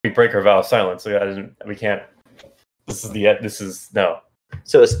we break our vow of silence. So we can't. This is no.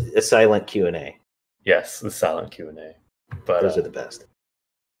 So it's a silent Q&A. Yes, the silent Q&A. But those are the best.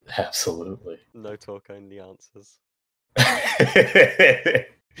 Absolutely. No talk, only answers.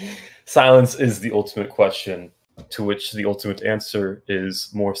 Silence is the ultimate question, to which the ultimate answer is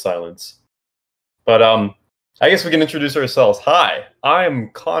more silence. But I guess we can introduce ourselves. Hi, I'm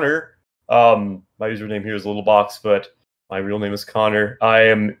Connor. My username here is Littlebox, but my real name is Connor. I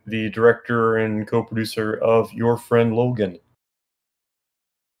am the director and co-producer of Your Friend Logan.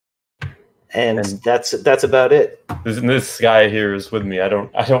 And that's about it. This guy here is with me. I don't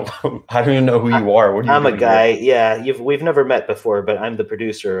even know who you are. What are you I'm doing a guy. here? Yeah, we've never met before, but I'm the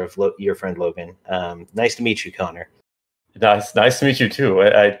producer of Your Friend Logan. Nice to meet you, Connor. Nice to meet you too.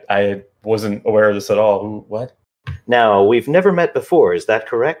 I wasn't aware of this at all. What? Now, we've never met before. Is that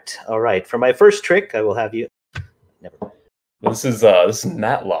correct? All right. For my first trick, I will have you. Never. This is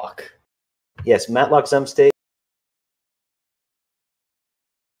Matlock. Yes, Matlock Zemstay.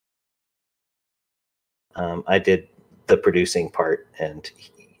 I did the producing part, and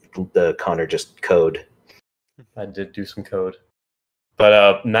the Connor just code. I did do some code,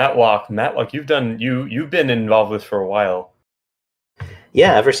 but Matlock, you've been involved with for a while.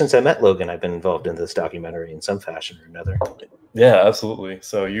 Yeah, ever since I met Logan, I've been involved in this documentary in some fashion or another. Yeah, absolutely.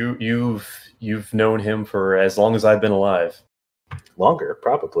 So you've known him for as long as I've been alive. Longer,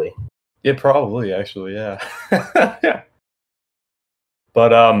 probably. Yeah, probably actually. Yeah. Yeah.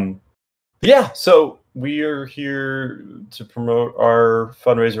 But yeah. So we are here to promote our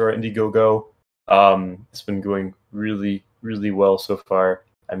fundraiser, our Indiegogo. It's been going really, really well so far.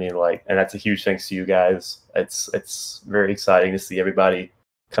 I mean, and that's a huge thanks to you guys. It's very exciting to see everybody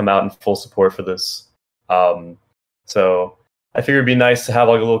come out in full support for this. So I figured it'd be nice to have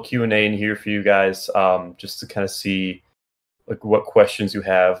a little Q&A in here for you guys, just to kind of see what questions you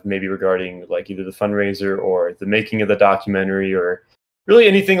have, maybe regarding either the fundraiser or the making of the documentary, or really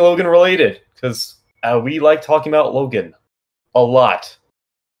anything Logan related, because we like talking about Logan a lot.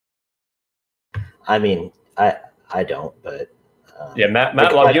 I mean, I don't, but yeah,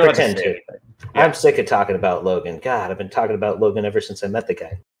 Matlock, you don't have to say anything. Yeah. I'm sick of talking about Logan. God, I've been talking about Logan ever since I met the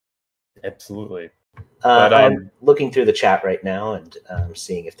guy. Absolutely. I'm looking through the chat right now and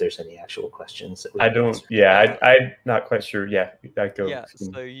seeing if there's any actual questions. I'm not quite sure. Yeah,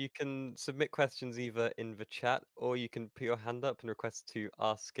 so you can submit questions either in the chat, or you can put your hand up and request to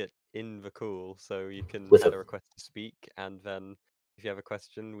ask it in the call. So you can add a request to speak, and then if you have a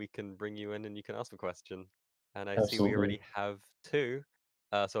question, we can bring you in and you can ask the question. And I see we already have two,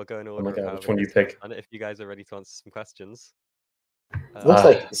 so I'll go in order of which one do you pick? And if you guys are ready to answer some questions. Looks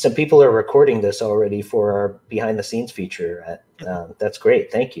like some people are recording this already for our behind-the-scenes feature. That's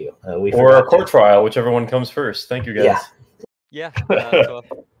great. Thank you. Or our court trial, whichever one comes first. Thank you, guys. Yeah. So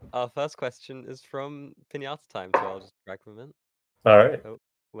our first question is from Pinata Time, so I'll just drag them in. All right. Oh,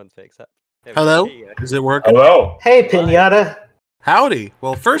 once they accept. Hello? Is it working? Hello. Hey, Pinata. Howdy.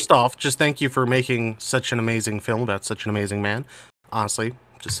 Well, first off, just thank you for making such an amazing film about such an amazing man. Honestly,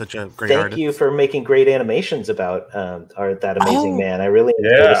 just such a great artist. Thank you for making great animations about that amazing man. I really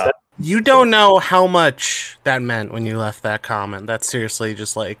noticed that. You don't know how much that meant when you left that comment. That seriously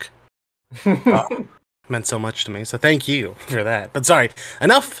just meant so much to me. So thank you for that. But sorry,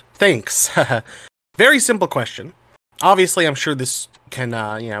 enough thanks. Very simple question. Obviously, I'm sure this can,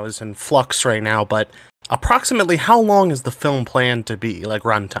 is in flux right now, but approximately how long is the film planned to be,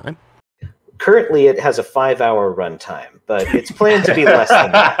 runtime? Currently, it has a 5-hour runtime, but it's planned to be less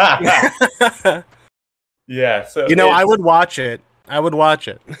than that. Yeah, so I would watch it.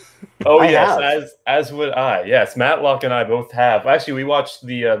 Oh yes, as would I. Yes, Matlock and I both have. Actually, we watched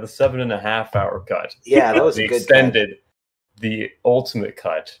the 7.5-hour cut. Yeah, that was the a good extended, cut. The ultimate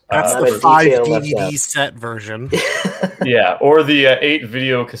cut. That's the 5 DVD set version. Yeah, or the 8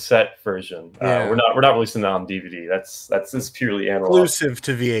 video cassette version. Yeah. We're not releasing that on DVD. That's purely analog. Exclusive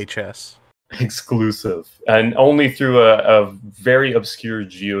to VHS. Exclusive, and only through a very obscure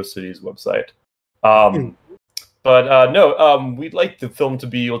GeoCities website. But no, we'd like the film to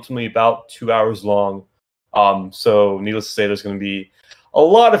be ultimately about 2 hours long. So needless to say, there's going to be a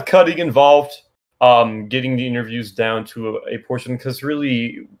lot of cutting involved, getting the interviews down to a portion, because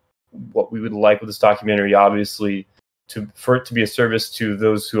really what we would like with this documentary, obviously, for it to be a service to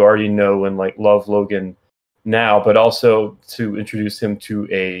those who already know and love Logan now, but also to introduce him to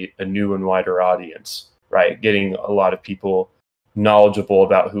a new and wider audience, right? Getting a lot of people knowledgeable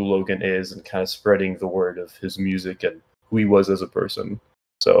about who Logan is and kind of spreading the word of his music and who he was as a person.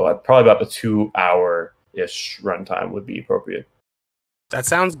 So probably about the 2-hour-ish runtime would be appropriate. That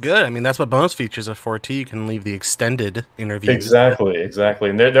sounds good. I mean, that's what bonus features are for too. You can leave the extended interviews. Exactly.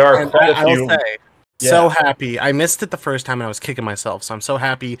 And there are quite a few. I will say, so happy. I missed it the first time and I was kicking myself. So I'm so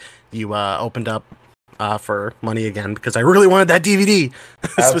happy you opened up for money again, because I really wanted that DVD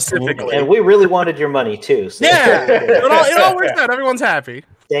specifically. And we really wanted your money too. So. Yeah, it all works out. Everyone's happy.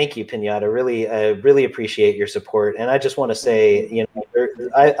 Thank you, Pinata. I really appreciate your support. And I just want to say, you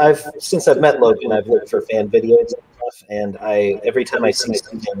know, since I've met Logan, I've looked for fan videos and stuff, and every time I see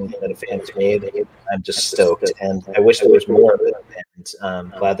something that a fan's made, I'm just stoked. And I wish there was more of it. And I'm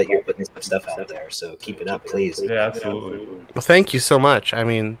glad that you're putting some stuff out there. So keep it up, please. Yeah, absolutely. Well, thank you so much. I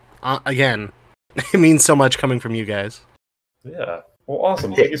mean, again, it means so much coming from you guys. Yeah. Well,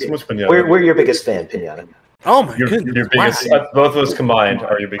 awesome. Thank you so much, Pinata. We're your biggest fan, Pinata. Oh my goodness! Your biggest, both of us combined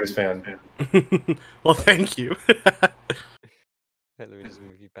are your biggest fan. Well, thank you. Let me just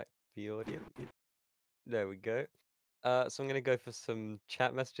move you back to the audio. There we go. So I'm going to go for some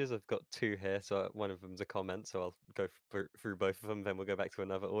chat messages. I've got 2 here, so one of them's a comment, so I'll go through both of them, then we'll go back to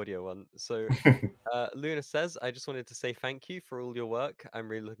another audio one. So Luna says, I just wanted to say thank you for all your work. I'm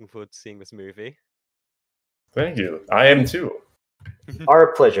really looking forward to seeing this movie. Thank you. I am too.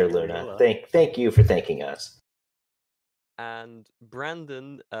 Our pleasure, Luna. Thank you for thanking us. And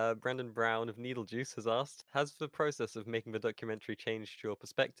Brandon Brown of Needle Juice has asked, has the process of making the documentary changed your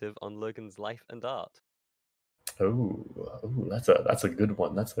perspective on Logan's life and art? Oh, that's a good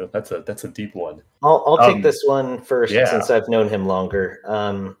one. That's a deep one. I'll take this one first, since I've known him longer.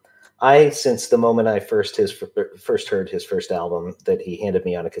 Since the moment I first heard his first album that he handed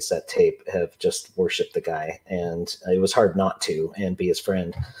me on a cassette tape, have just worshipped the guy, and it was hard not to and be his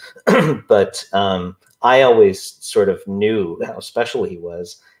friend. But I always sort of knew how special he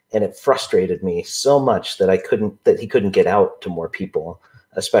was, and it frustrated me so much that he couldn't get out to more people,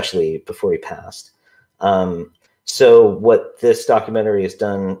 especially before he passed. So what this documentary has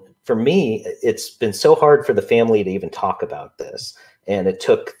done for me, it's been so hard for the family to even talk about this. And it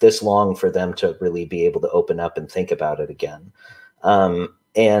took this long for them to really be able to open up and think about it again.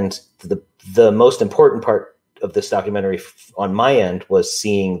 And the most important part of this documentary on my end was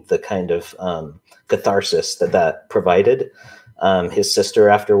seeing the kind of catharsis that provided. His sister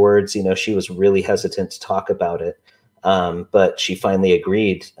afterwards, she was really hesitant to talk about it. But she finally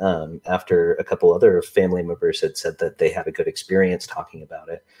agreed after a couple other family members had said that they had a good experience talking about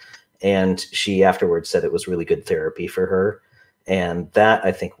it. And she afterwards said it was really good therapy for her. And that,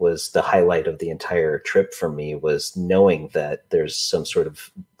 I think, was the highlight of the entire trip for me, was knowing that there's some sort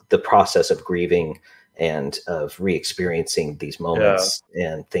of the process of grieving and of re-experiencing these moments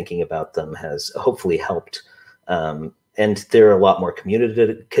and thinking about them has hopefully helped. And they're a lot more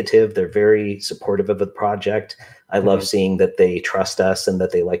communicative. They're very supportive of the project. I love seeing that they trust us and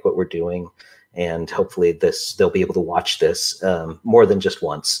that they like what we're doing. And hopefully they'll be able to watch this more than just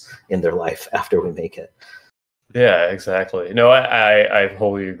once in their life after we make it. Yeah, exactly. No, I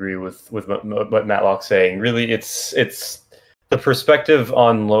wholly agree with what Matlock's saying. Really, it's the perspective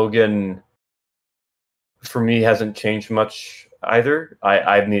on Logan for me hasn't changed much either.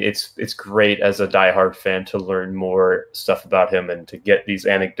 I mean, it's great as a diehard fan to learn more stuff about him and to get these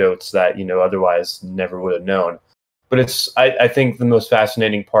anecdotes that otherwise never would have known. But I think the most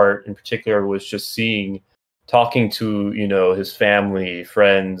fascinating part in particular was just talking to his family,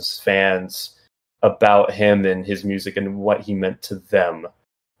 friends, fans, about him and his music and what he meant to them.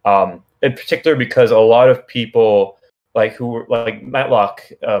 In particular, because a lot of people who were like Matlock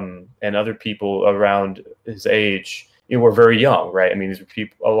and other people around his age, were very young, right? I mean, these were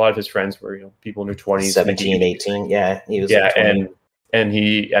people. A lot of his friends were people in their 20s, 17, 18. Yeah, he was. Yeah, and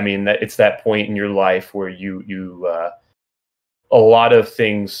he. I mean, it's that point in your life where you a lot of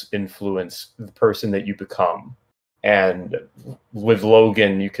things influence the person that you become. And with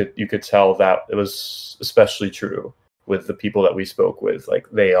Logan, you could tell that it was especially true with the people that we spoke with. Like,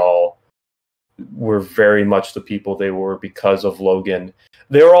 they all were very much the people they were because of Logan.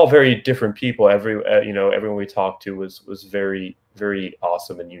 They were all very different people. Everyone we talked to was very, very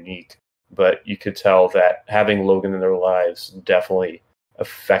awesome and unique. But you could tell that having Logan in their lives definitely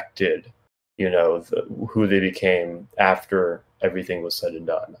affected, who they became after everything was said and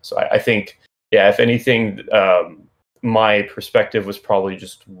done. So I think, if anything, my perspective was probably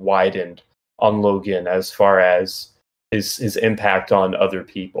just widened on Logan as far as his impact on other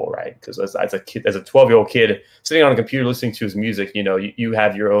people, right? Because as a 12-year-old kid sitting on a computer listening to his music, you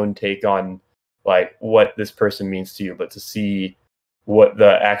have your own take on like what this person means to you, but to see what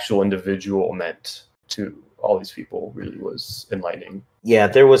the actual individual meant to all these people really was enlightening. Yeah,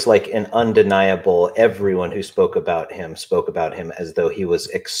 there was like an undeniable, everyone who spoke about him as though he was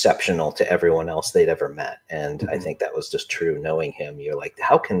exceptional to everyone else they'd ever met. And I think that was just true knowing him. You're like,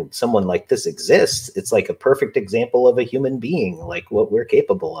 how can someone like this exist? It's like a perfect example of a human being, like what we're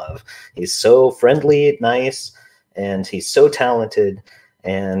capable of. He's so friendly, nice, and he's so talented.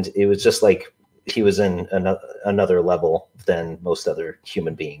 And it was just like he was in another level than most other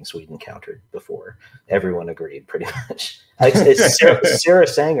human beings we'd encountered before. Everyone agreed pretty much. Sarah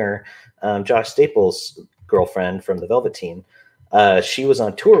Sanger, Josh Staples' girlfriend from the Velveteen, she was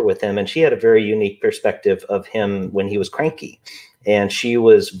on tour with him, and she had a very unique perspective of him when he was cranky. And she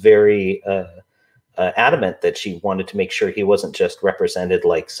was very adamant that she wanted to make sure he wasn't just represented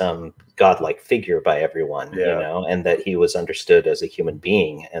like some godlike figure by everyone, you know, and that he was understood as a human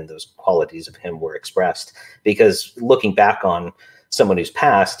being, and those qualities of him were expressed. Because looking back on someone who's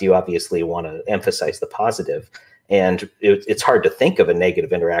passed, you obviously want to emphasize the positive. And it's hard to think of a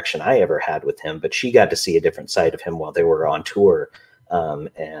negative interaction I ever had with him, but she got to see a different side of him while they were on tour.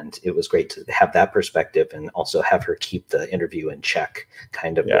 And it was great to have that perspective and also have her keep the interview in check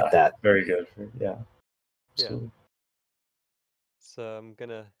kind of with that. Very good. Yeah. Absolutely. Yeah. So I'm going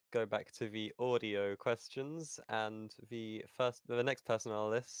to go back to the audio questions, and the next person on our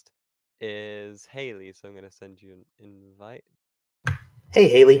list is Haley. So I'm going to send you an invite. Hey,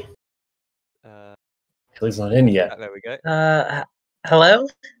 Haley. Haley's not in yet. There we go. Hello?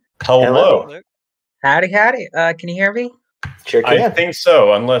 Hello. Howdy. Can you hear me? Sure can. I think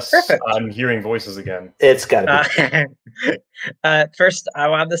so, unless Perfect. I'm hearing voices again. It's got to be. First, I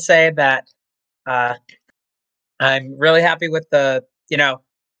wanted to say that I'm really happy with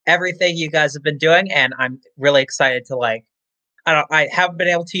everything you guys have been doing, and I'm really excited to I haven't been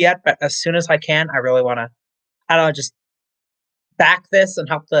able to yet, but as soon as I can, I really want to, just back this and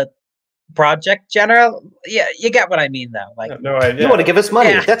help the project general. Yeah, you get what I mean, though. Like, no idea. You want to give us money?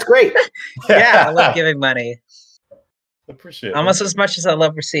 Yeah. That's great. Yeah, I love giving money. Appreciate almost as much as I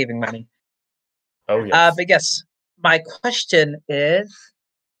love receiving money. Oh yes. But yes, my question is,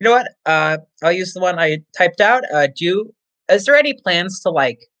 you know what? I'll use the one I typed out. Is there any plans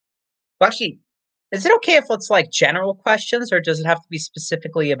to actually, is it okay if it's general questions, or does it have to be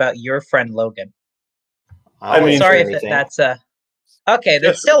specifically about your friend Logan? Sorry if that's okay.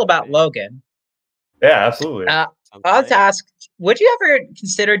 That's still about Logan. Yeah, absolutely. I'll have to ask, would you ever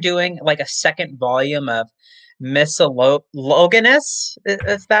consider doing a second volume of Miss Loganess,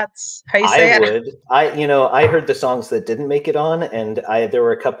 if that's how you say it? I would. I heard the songs that didn't make it on, and there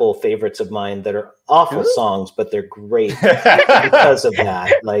were a couple favorites of mine that are awful songs, but they're great because of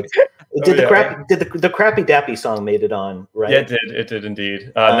that. The Crappy Dappy song made it on, right? Yeah, it did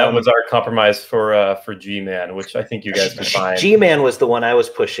indeed. That was our compromise for G-Man, which I think you guys could find. G-Man was the one I was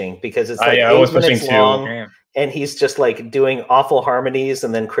pushing because it's 8 minutes long. Too. And he's just doing awful harmonies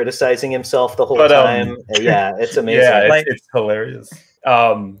and then criticizing himself the whole time. Yeah, it's amazing. Yeah, it's hilarious.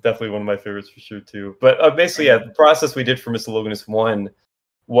 Definitely one of my favorites for sure too. But basically, the process we did for Miss Loganess 1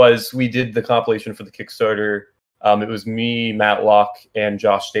 was we did the compilation for the Kickstarter. It was me, Matt Locke, and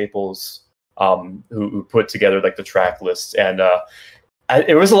Josh Staples who put together the track list, and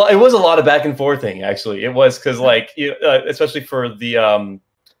it was a lot of back and forthing. Actually, it was because especially for the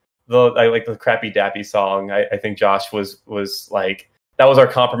Crappy Dappy song, I think Josh was like, that was our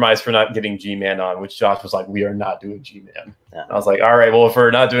compromise for not getting G-Man on, which Josh was like, we are not doing G-Man. Yeah. I was like, all right, well, if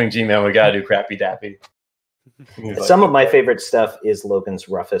we're not doing G-Man, we got to do Crappy Dappy. Some of my favorite stuff is Logan's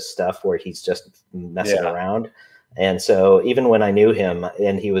roughest stuff, where he's just messing around. And so even when I knew him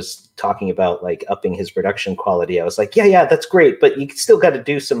and he was talking about upping his production quality, I was like, yeah, that's great, but you still got to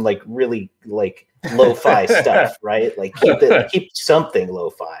do some really lo-fi stuff, right? Keep something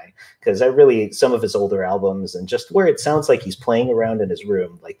lo-fi, because some of his older albums and just where it sounds like he's playing around in his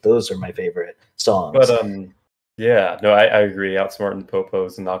room, those are my favorite songs. But I agree. Outsmart and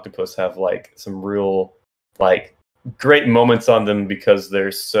Popos and Octopus have some real great moments on them because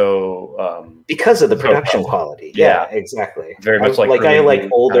they're so because of the production quality. Yeah, exactly. Very much I like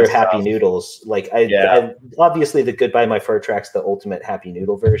older Happy Noodles. I obviously the Goodbye My Fur Track's the ultimate Happy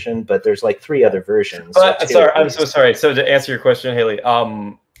Noodle version, but there's 3 other versions. I'm so sorry. So to answer your question, Haley,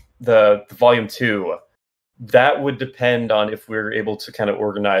 the volume 2, that would depend on if we're able to kind of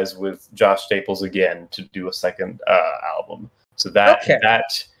organize with Josh Staples again to do a second album. So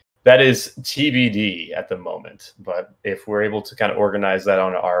that is TBD at the moment, but if we're able to kind of organize that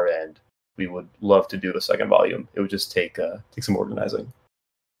on our end, we would love to do the second volume. It would just take some organizing.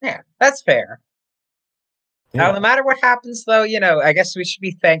 Yeah, that's fair. Yeah. Now, no matter what happens, though, I guess we should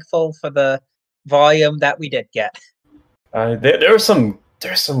be thankful for the volume that we did get. There's some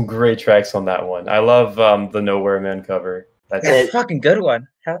great tracks on that one. I love the Nowhere Man cover. That's a fucking good one.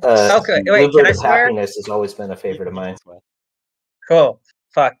 Okay, wait, can I swear? Happiness has always been a favorite of mine. Cool.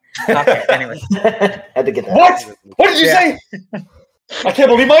 Fuck. Okay, anyway. Had to get that. What did you say? I can't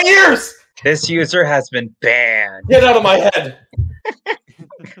believe my ears! This user has been banned. Get out of my head!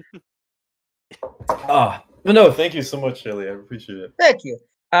 But no, thank you so much, Shelly. I appreciate it. Thank you.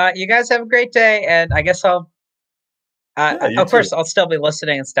 You guys have a great day, and I guess I'll... of course, I'll still be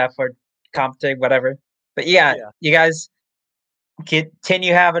listening and stuff, or commenting, whatever. But yeah, you guys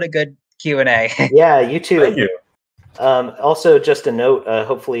continue having a good Q&A. Yeah, you too. Thank you. Also, just a note,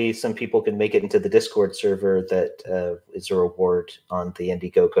 hopefully some people can make it into the Discord server that is a reward on the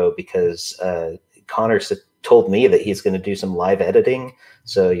Indiegogo, because Connor told me that he's going to do some live editing,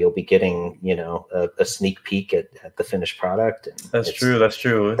 so you'll be getting, a sneak peek at the finished product. And that's true. That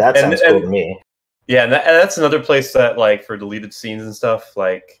sounds cool to me. Yeah, and that's another place that, like, for deleted scenes and stuff,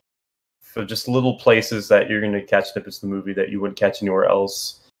 like, for just little places that you're going to catch snippets of the movie that you wouldn't catch anywhere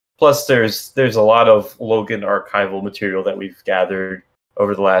else. Plus, there's a lot of Logan archival material that we've gathered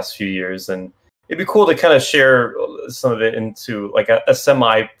over the last few years, and it'd be cool to kind of share some of it into like a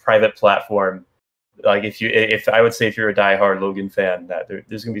semi-private platform. Like if I would say if you're a diehard Logan fan, that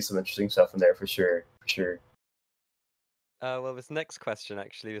there's gonna be some interesting stuff in there for sure. Well, this next question,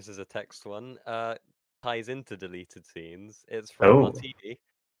 actually, this is a text one, ties into deleted scenes. It's from Martini,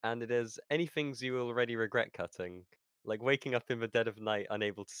 and it is, any things you already regret cutting? Like waking up in the dead of night,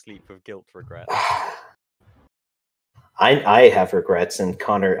 unable to sleep with guilt regrets. I have regrets, and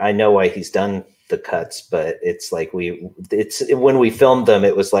Connor, I know why he's done the cuts, but it's like when we filmed them,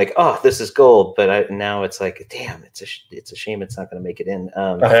 it was like, oh, this is gold. But now it's like, damn, it's a shame it's not going to make it in.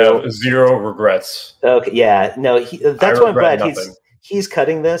 I have zero regrets. Okay, yeah, no, that's why I'm glad he's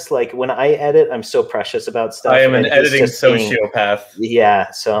cutting this. Like when I edit, I'm so precious about stuff. I am an editing sociopath.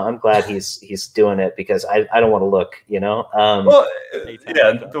 Yeah, so I'm glad he's doing it, because I don't want to look, Well,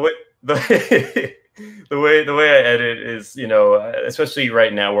 yeah, the way I edit is, especially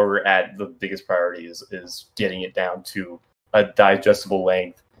right now where we're at, the biggest priority is getting it down to a digestible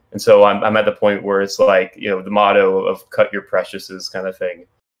length. And so I'm at the point where it's like, the motto of cut your preciouses kind of thing.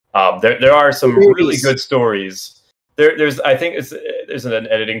 There are some really good stories. There's an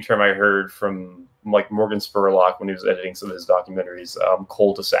editing term I heard from like Morgan Spurlock when he was editing some of his documentaries,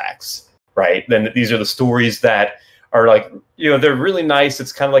 cul-de-sacs, right? Then these are the stories that are like, they're really nice.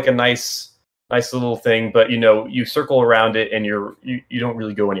 It's kind of like a nice little thing, but you circle around it and you don't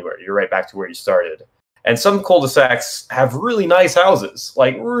really go anywhere. You're right back to where you started. And some cul-de-sacs have really nice houses,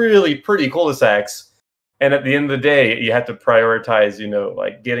 like really pretty cul-de-sacs. And at the end of the day, you have to prioritize,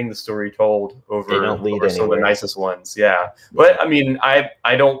 like getting the story told over some of the nicest ones. Yeah. But I mean, I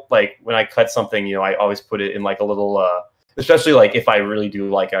don't like when I cut something, I always put it in like a little, especially like if I really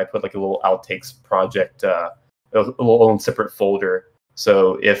do like, I put like a little outtakes project, a little own separate folder.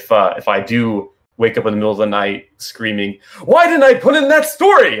 So if I do wake up in the middle of the night screaming, why didn't I put in that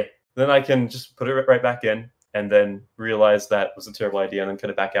story? Then I can just put it right back in and then realize that was a terrible idea and then cut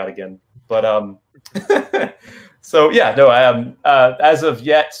it back out again. But so yeah, no, as of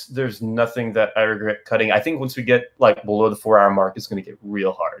yet, there's nothing that I regret cutting. I think once we get like below the 4-hour mark, it's going to get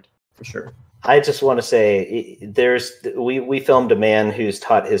real hard for sure. I just want to say we filmed a man who's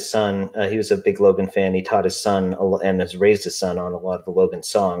taught his son. He was a big Logan fan. He taught his son and has raised his son on a lot of the Logan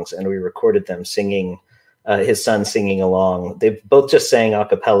songs, and we recorded them singing. His son singing along. They both just sang a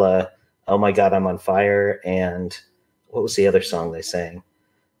cappella. Oh my God, I'm on fire! And what was the other song they sang?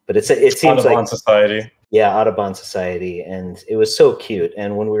 But it seems Audubon like Society. Yeah, Audubon Society, and it was so cute.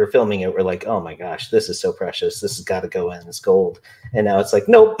 And when we were filming it, we're like, "Oh my gosh, this is so precious! This has got to go in. It's gold." And now it's like,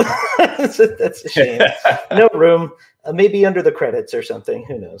 nope, that's a shame. No room. Maybe under the credits or something.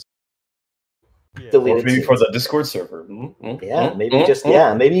 Who knows? Yeah. Maybe for the Discord server. Yeah, maybe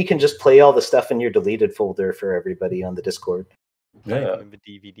maybe you can just play all the stuff in your deleted folder for everybody on the Discord. Yeah, in the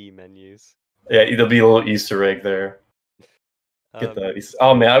DVD menus. Yeah, there'll be a little Easter egg there. Get the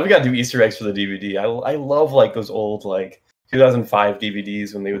oh man, we gotta do Easter eggs for the DVD. I love like those old like 2005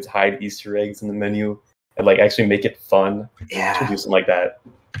 DVDs when they would hide Easter eggs in the menu and like actually make it fun. Yeah, do something like that.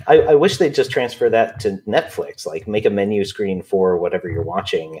 I wish they'd just transfer that to Netflix. Like make a menu screen for whatever you're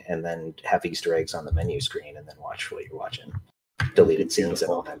watching, and then have Easter eggs on the menu screen, and then watch what you're watching. Deleted scenes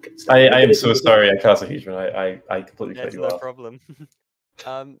and all that good stuff. I am so sorry, Icosahedron. I completely cut you off. No problem.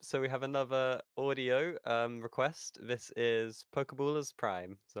 So we have another audio request. This is Pokeballers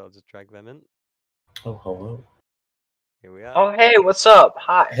Prime, so I'll just drag them in. Oh, hello. Here we are. Oh, hey, what's up?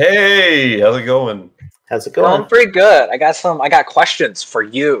 Hi. Hey, how's it going? How's it going? Going pretty good. I got questions for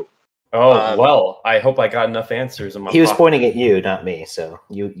you. Oh, well, I hope I got enough answers. He was pointing at you, not me, so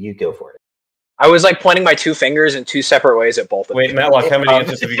you go for it. I was like pointing my 2 fingers in 2 separate ways at both of Wait, you. Matlock, how many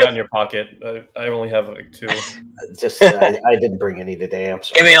answers have you got in your pocket? I only have like 2. Just I didn't bring any today. I'm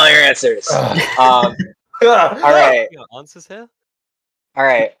sorry. Give me all your answers. All right. You got answers here? All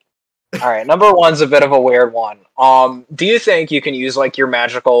right. Number 1's a bit of a weird one. Do you think you can use like your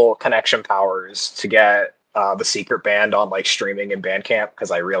magical connection powers to get the secret band on like streaming in Bandcamp?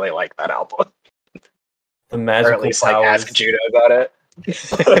 Because I really like that album. The magical or at least powers. like ask Judah about it.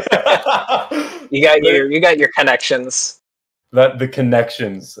 you got your connections. The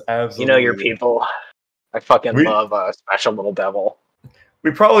connections, absolutely. You know your people. I fucking love Special Little Devil.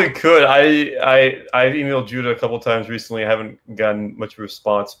 We probably could. I emailed Judah a couple times recently. I haven't gotten much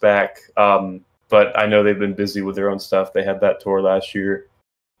response back. But I know they've been busy with their own stuff. They had that tour last year.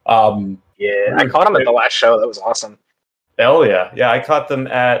 Yeah, I caught them at the last show. That was awesome. Hell yeah. Yeah, I caught them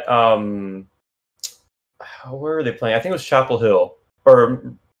at where were they playing? I think it was Chapel Hill. Or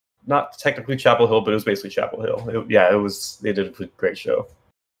not technically Chapel Hill, but it was basically Chapel Hill. It was. They did a great show.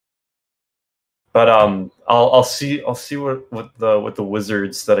 But I'll see what the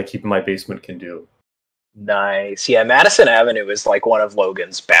wizards that I keep in my basement can do. Nice. Yeah, Madison Avenue is like one of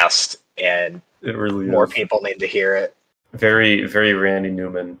Logan's best, and it really more is. people need to hear it. Very, very Randy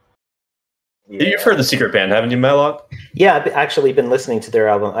Newman. Yeah. You've heard The Secret Band, haven't you, Matlock? Yeah, I've actually been listening to their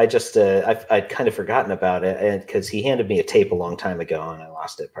album. I just I'd kind of forgotten about it, and because he handed me a tape a long time ago, and I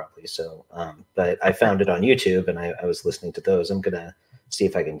lost it probably. So, but I found it on YouTube, and I was listening to those. I'm gonna see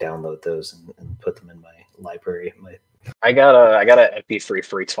if I can download those and put them in my library. I got a MP3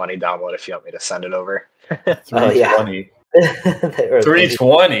 320 download if you want me to send it over. 320.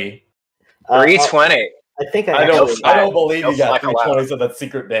 320. 320. I think I don't believe you got 320s of that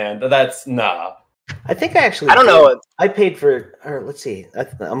Secret Band. That's nah. I think I actually. I don't know. I paid for. Or let's see.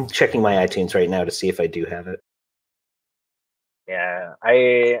 I'm checking my iTunes right now to see if I do have it. Yeah,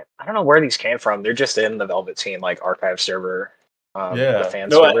 I don't know where these came from. They're just in the Velveteen like archive server. Yeah, the fan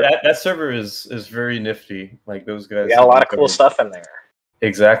server. That server is very nifty. Like those guys. We got a lot of cool stuff in there.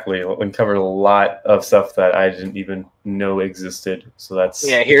 Exactly, and covered a lot of stuff that I didn't even know existed. So that's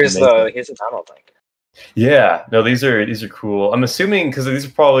here's the download link. Yeah, no, these are cool. I'm assuming because these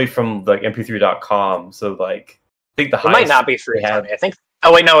are probably from like mp3.com. So like, I think the highest might not be 320. I think.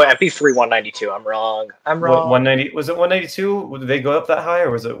 Oh wait, no, MP3 192. I'm wrong. 190 was it 192? Did they go up that high, or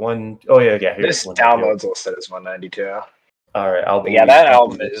was it one? Oh yeah. This downloads listed as 192. All right, that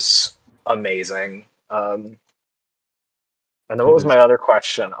album is amazing. And then what was my other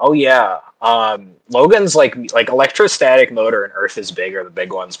question? Oh yeah, Logan's like electrostatic motor and Earth is Big are the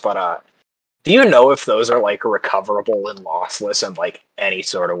big ones, but do you know if those are like recoverable and lossless in like any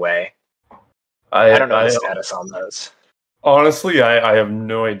sort of way? I don't know the status on those. Honestly, I have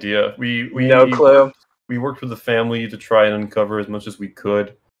no idea. We no clue. We worked with the family to try and uncover as much as we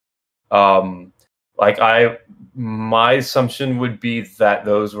could. My assumption would be that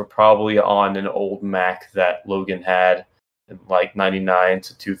those were probably on an old Mac that Logan had in like 99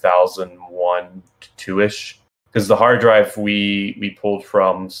 to 2001 to 2-ish. Because the hard drive we pulled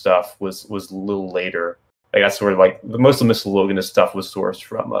from stuff was a little later. Like that's where like most of Mr. Logan's stuff was sourced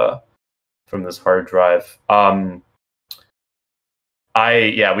from this hard drive.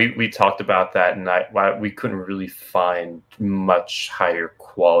 We talked about that, and we couldn't really find much higher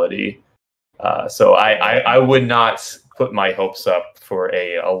quality. So I would not put my hopes up for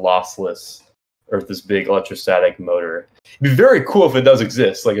a lossless Earth is Big electrostatic motor. It'd be very cool if it does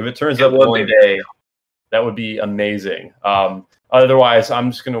exist. Like if it turns up one day. That would be amazing. Otherwise,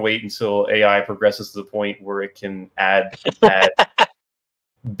 I'm just going to wait until AI progresses to the point where it can add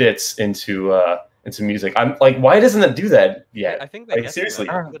bits into music. I'm like, why doesn't it do that yet? I think they seriously.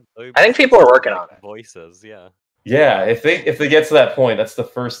 I think people are working on it. Voices, yeah. Yeah, if they get to that point, that's the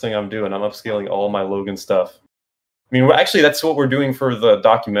first thing I'm doing. I'm upscaling all my Logan stuff. I mean, actually, that's what we're doing for the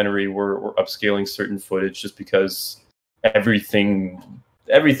documentary. We're upscaling certain footage just because everything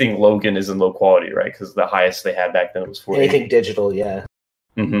Logan is in low quality, right? Because the highest they had back then was 40. Anything digital, yeah.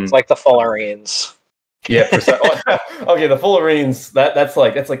 Mm-hmm. It's like the Fullerenes. Yeah, okay, the Fullerenes, that's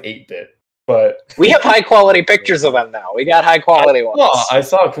like 8-bit, but we have high quality pictures of them now. We got high quality ones. Oh, I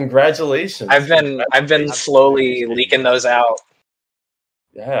saw. Congratulations! I've been slowly leaking those out.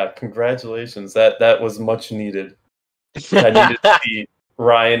 Yeah, congratulations. That was much needed. I needed to see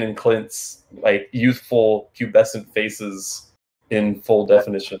Ryan and Clint's like youthful pubescent faces in full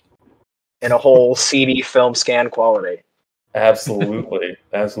definition. In a whole CD film scan quality. Absolutely.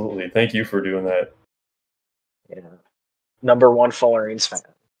 Absolutely. Thank you for doing that. Yeah. Number one Fullerenes fan.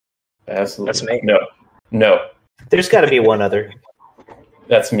 Absolutely. That's me. No. There's got to be one other.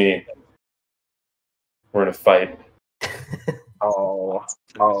 That's me. We're in a fight. Oh,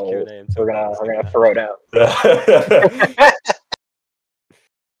 Q&A we're gonna throw it out.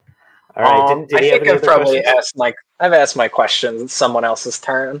 All right. I think I've probably I've asked my questions. It's someone else's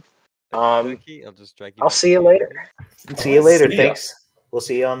turn. I'll just drag you. I'll see you later. See you later. Thanks. We'll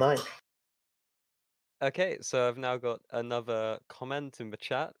see you online. Okay, so I've now got another comment in the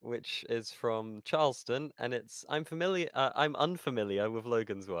chat, which is from Charleston, and it's I'm unfamiliar with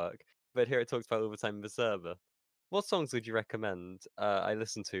Logan's work, but here it talks about overtime in the server. What songs would you recommend I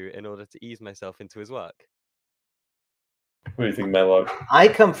listen to in order to ease myself into his work? What do you think, Matlock? I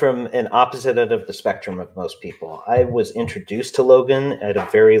come from an opposite end of the spectrum of most people. I was introduced to Logan at a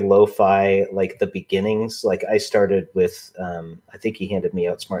very lo-fi, like the beginnings. Like I started with, I think he handed me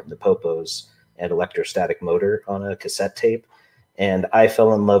out Smart and the Popos and Electrostatic Motor on a cassette tape. And I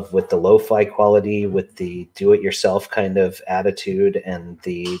fell in love with the lo-fi quality, with the do-it-yourself kind of attitude and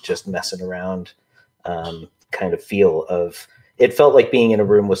the just messing around kind of feel of, it felt like being in a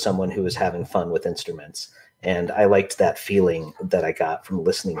room with someone who was having fun with instruments. And I liked that feeling that I got from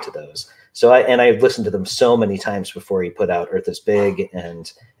listening to those. So I listened to them so many times before he put out Earth is Big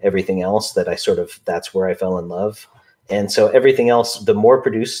and everything else that that's where I fell in love. And so everything else, the more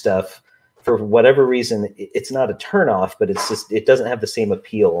produced stuff, for whatever reason, it's not a turnoff, but it's just, it doesn't have the same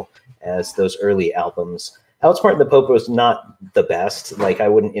appeal as those early albums. Outsmart and the Popo is not the best. Like I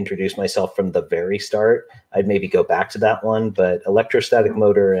wouldn't introduce myself from the very start. I'd maybe go back to that one, but Electrostatic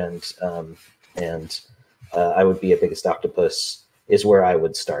Motor and I Would Be a Biggest Octopus is where I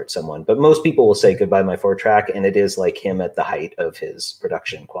would start someone. But most people will say Goodbye My 4-Track, and it is like him at the height of his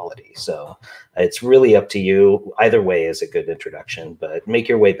production quality. So it's really up to you. Either way is a good introduction, but make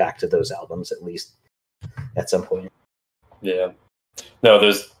your way back to those albums at least at some point. Yeah. No,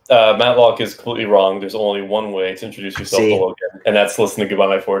 there's Matlock is completely wrong. There's only one way to introduce yourself to Logan, and that's listen to Goodbye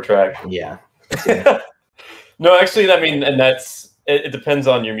My 4-Track. Yeah. No, actually, I mean, and it depends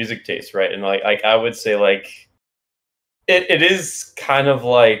on your music taste, right? And like I would say, like it is kind of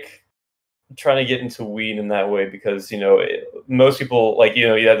like trying to get into Ween in that way because most people like you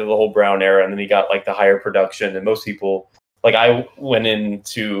had the whole Brown era, and then you got like the higher production, and most people like I went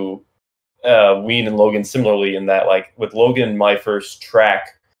into Ween and Logan similarly in that like with Logan, the first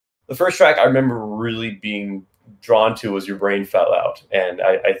track I remember really being drawn to was Your Brain Fell Out, and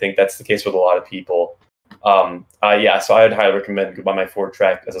I think that's the case with a lot of people. So I would highly recommend Goodbye My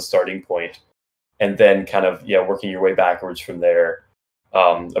 4-Track as a starting point, and then kind of working your way backwards from there.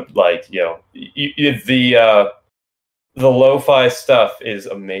 The lo-fi stuff is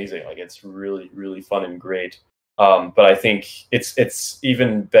amazing. Like it's really really fun and great. But I think it's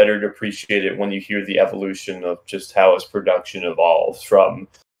even better to appreciate it when you hear the evolution of just how his production evolves from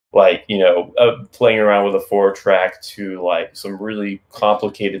like playing around with a 4-track to like some really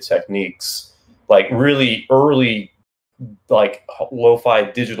complicated techniques. Like really early, like lo-fi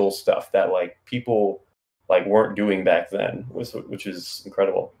digital stuff that like people like weren't doing back then, which is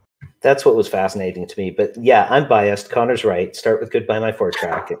incredible. That's what was fascinating to me. But yeah, I'm biased. Connor's right. Start with Goodbye My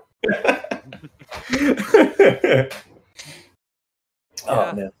 4-Track.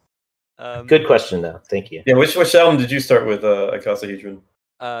 Oh man. Good question though. Thank you. Yeah, which album did you start with, Icosahedron?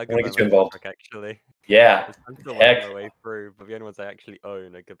 I want to get you involved. Actually. Yeah. I'm still working my way through, but the only ones I actually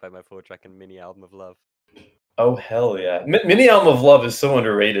own are Goodbye My 4-Track and Mini Album of Love. Oh hell yeah! Mini Album of Love is so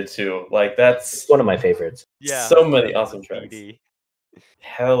underrated too. Like that's one of my favorites. Yeah, so many awesome tracks.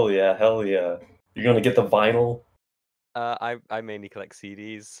 Hell yeah! You're gonna get the vinyl. I mainly collect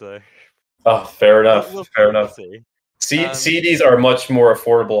CDs, so. Oh, fair enough. Fair enough. See. CDs are a much more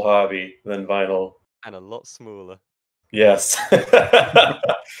affordable hobby than vinyl, and a lot smaller. Yes.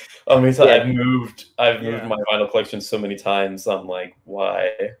 I mean, I've moved my vinyl collection so many times. I'm like,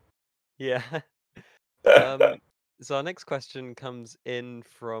 why? Yeah. So our next question comes in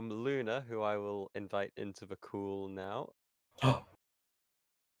from Luna, who I will invite into the call now.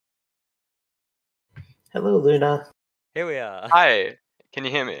 Hello, Luna. Here we are. Hi. Can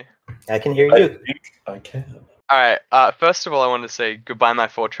you hear me? I can hear you. I can. All right. First of all, I want to say Goodbye My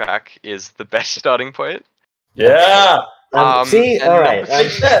 4-Track is the best starting point. Yeah. See, all right.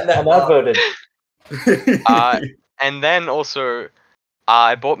 I'm outvoted. And then also,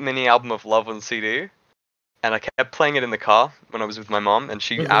 I bought Mini Album of Love on CD, and I kept playing it in the car when I was with my mom, and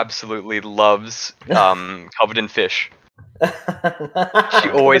she absolutely loves Covered in Fish. She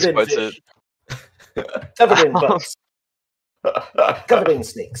always quotes it. Covered in bugs. Covered in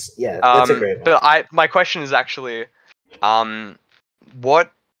snakes. Yeah, that's a great one. But my question is actually,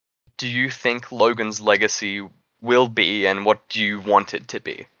 what do you think Logan's legacy will be, and what do you want it to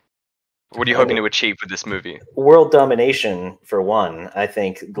be? What are you hoping to achieve with this movie? World domination, for one. I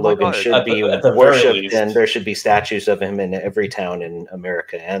think Logan should be worshipped, and there should be statues of him in every town in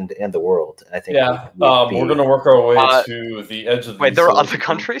America and the world. I think. Yeah, we're going to work our way to the edge of. Wait, there are other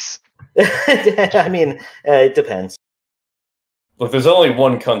countries? I mean, it depends. Look, there's only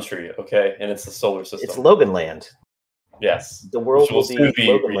one country, okay, and it's the solar system. It's Logan Land. Yes, the world will be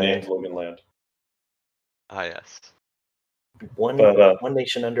renamed Logan Land. Ah, yes. One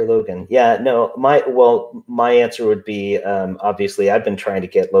nation under Logan. Yeah, no, my answer would be obviously I've been trying to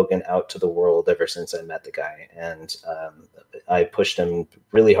get Logan out to the world ever since I met the guy, and I pushed him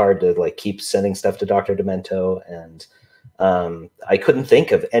really hard to like keep sending stuff to Dr. Demento, and I couldn't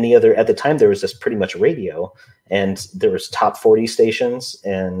think of any other. At the time, there was just pretty much radio, and there was top 40 stations,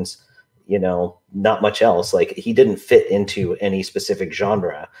 and not much else. Like, he didn't fit into any specific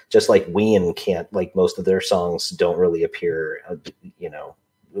genre, just like Ween can't, like, most of their songs don't really appear,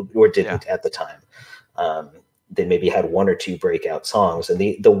 or didn't at the time. They maybe had one or two breakout songs. And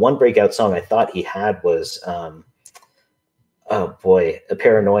the one breakout song I thought he had was, a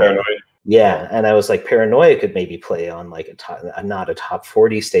Paranoia. Yeah. And I was like, Paranoia could maybe play on like not a top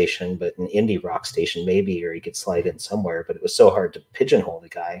 40 station, but an indie rock station maybe, or he could slide in somewhere, but it was so hard to pigeonhole the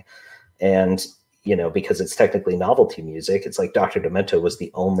guy. And, because it's technically novelty music, it's like Dr. Demento was the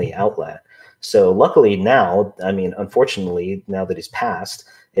only outlet. So luckily now, I mean, unfortunately, now that he's passed,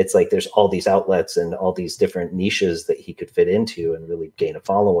 it's like there's all these outlets and all these different niches that he could fit into and really gain a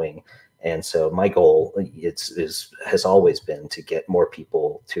following. And so my goal has always been to get more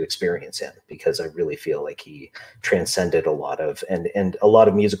people to experience him, because I really feel like he transcended a lot of, and a lot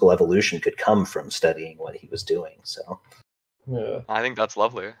of musical evolution could come from studying what he was doing. So yeah, I think that's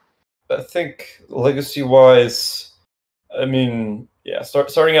lovely. I think legacy-wise, I mean, yeah,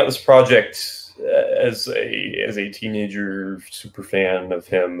 starting out this project as a teenager super fan of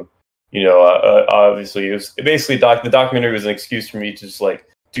him, obviously it was basically the documentary was an excuse for me to just like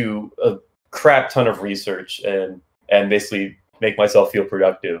do a crap ton of research and basically make myself feel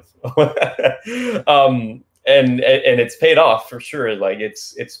productive. And it's paid off for sure. Like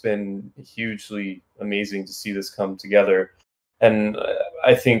it's been higely amazing to see this come together. And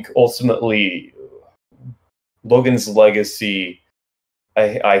I think ultimately Logan's legacy,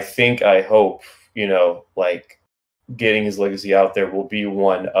 I hope, like getting his legacy out there will be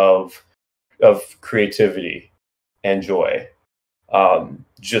one of creativity and joy.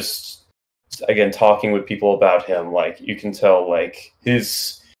 Just again, talking with people about him, like you can tell like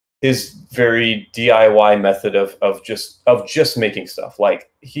his very DIY method of just making stuff.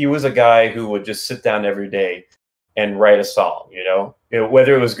 Like he was a guy who would just sit down every day and write a song,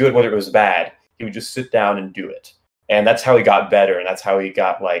 whether it was good, whether it was bad, he would just sit down and do it. And that's how he got better. And that's how he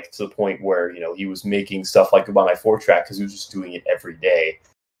got like to the point where, he was making stuff like About My 4-Track, because he was just doing it every day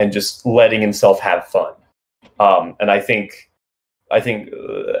and just letting himself have fun. And I think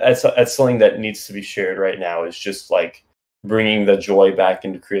that's something that needs to be shared right now, is just like bringing the joy back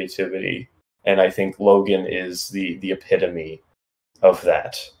into creativity. And I think Logan is the epitome of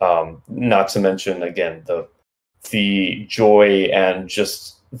that. Not to mention, again, the joy and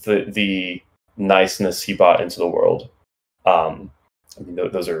just the niceness he brought into the world. I mean,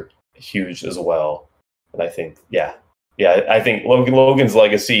 those are huge as well. And I think, I think Logan's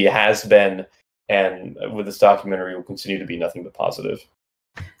legacy has been, and with this documentary, will continue to be nothing but positive.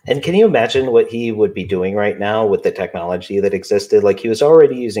 And can you imagine what he would be doing right now with the technology that existed? Like, he was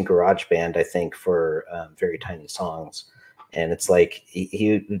already using GarageBand, I think, for very tiny songs. And it's like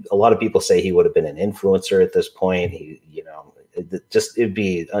a lot of people say he would have been an influencer at this point. He'd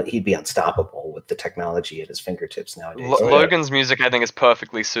be unstoppable with the technology at his fingertips nowadays. Logan's music, I think, is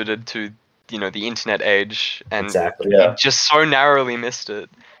perfectly suited to the internet age, and exactly, he just so narrowly missed it.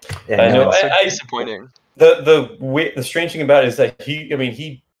 Yeah, I know. It's so disappointing. The strange thing about it is that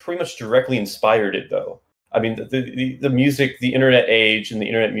he pretty much directly inspired it, though. I mean, the music, the internet age, and the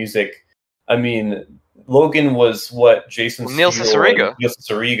internet music. I mean, Logan was what Jason Neil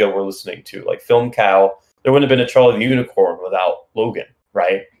Cicierega were listening to, like Film Cow. There wouldn't have been a Charlie the Unicorn without Logan,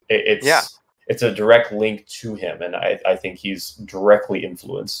 right? It's a direct link to him, and I think he's directly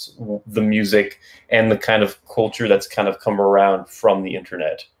influenced the music and the kind of culture that's kind of come around from the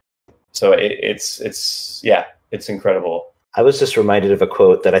internet. So it's incredible. I was just reminded of a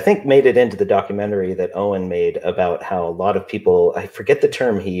quote that I think made it into the documentary that Owen made about how a lot of people, I forget the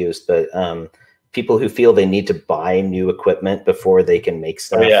term he used, but people who feel they need to buy new equipment before they can make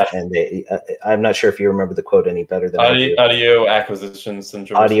stuff. Oh, yeah. And I'm not sure if you remember the quote any better than audio acquisition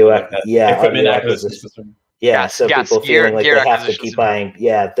syndrome. Equipment acquisition syndrome. Yeah, so people feeling like they have to keep buying.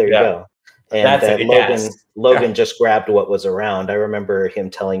 Yeah, there you go. and that Logan just grabbed what was around. I remember him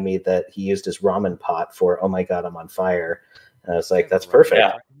telling me that he used his ramen pot for "Oh my God, I'm on fire." And I was like, "That's perfect."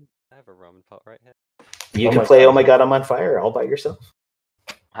 Yeah. I have a ramen pot right here. You can play "Oh my God, I'm on fire" all by yourself.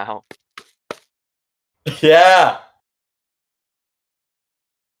 Wow. Yeah.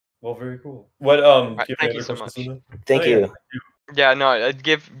 Well, very cool. What thank you so much. Thank you. Yeah, no, I'd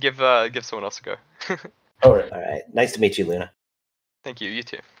give someone else a go. All right. All right. Nice to meet you, Luna. Thank you. You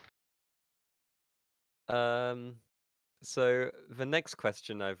too. So the next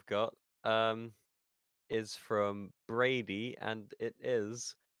question I've got is from Brady, and it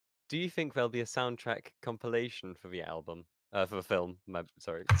is: do you think there'll be a soundtrack compilation for the album? For the film?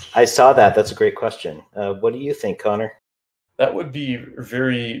 Sorry. I saw that. That's a great question. What do you think, Connor? That would be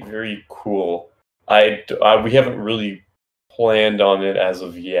very, very cool. We haven't really planned on it as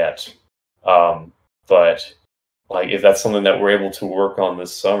of yet, but like if that's something that we're able to work on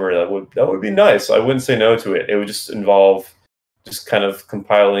this summer, that would be nice. I wouldn't say no to it. It would just involve just kind of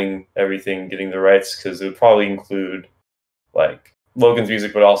compiling everything, getting the rights, because it would probably include like Logan's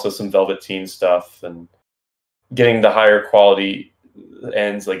music, but also some Velveteen stuff, and getting the higher quality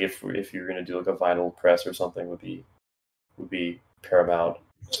ends. Like if you're going to do like a vinyl press or something, would be paramount.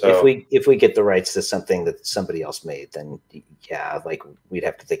 So if we get the rights to something that somebody else made, then yeah, like we'd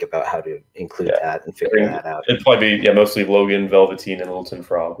have to think about how to include that and figure that out. It'd probably be mostly Logan, Velveteen, and Littleton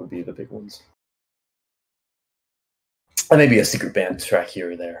Frog would be the big ones. And maybe a secret band track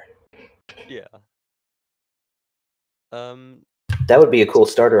here or there. Yeah. That would be a cool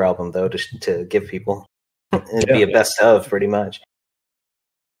starter album, though, to give people. It'd be a best of, pretty much.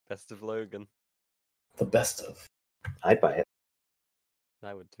 Best of Logan. The best of. I'd buy it.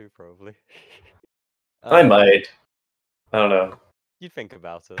 I would too, probably. I might. I don't know. You'd think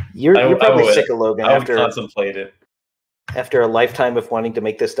about it. You're probably sick of Logan. I would contemplate it. After a lifetime of wanting to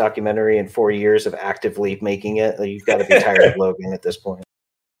make this documentary and 4 years of actively making it, you've got to be tired of Logan at this point.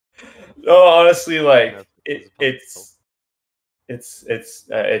 No, honestly, like it's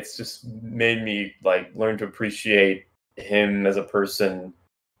just made me like learn to appreciate him as a person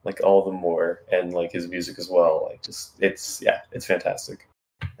like all the more, and like his music as well. Like it's fantastic.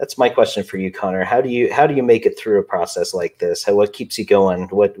 That's my question for you, Connor. How do you make it through a process like this? What keeps you going?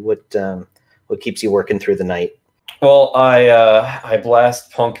 What keeps you working through the night? Well, I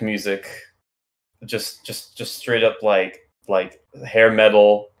blast punk music, just straight up like hair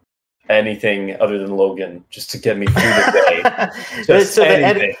metal, anything other than Logan, just to get me through the day. Just so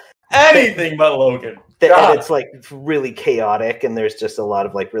anything but Logan. The edit's like really chaotic, and there's just a lot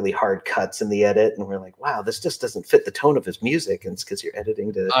of like really hard cuts in the edit, and we're like, wow, this just doesn't fit the tone of his music, and it's because you're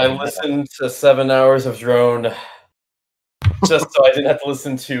editing to. I listened to 7 hours of Drone just so I didn't have to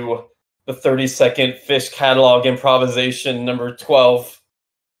listen to the 30-second Fish catalog improvisation number 12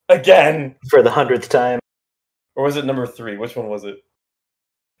 again for the 100th time. Or was it number 3? Which one was it?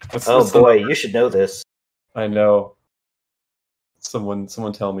 Boy, you should know this. I know. Someone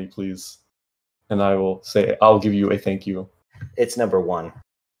tell me, please. And I will say, I'll give you a thank you. It's number 1.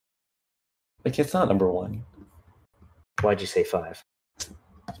 Like, it's not number 1. Why'd you say 5?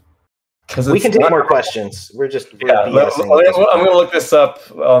 Because we can take more questions. We're BSing. I'm going to look this up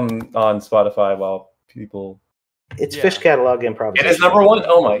on Spotify while people... It's Fish Catalog Improvisation. It is number 1?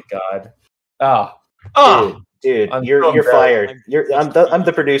 Oh my god. Dude, you're fired. I'm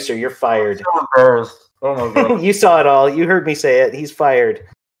the producer. You're fired. Oh my god. You saw it all. You heard me say it. He's fired.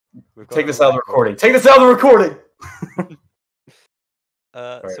 Take this out of the recording. Take this out of the recording!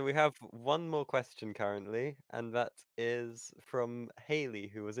 So we have one more question currently, and that is from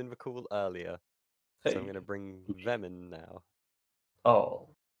Haley, who was in the call earlier. Hey. So I'm going to bring them in now. Oh,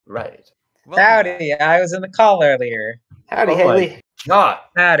 right. Welcome Howdy, back. I was in the call earlier. Howdy, Haley. God.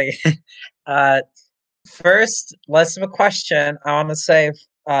 Howdy. First, less of a question. I want to say,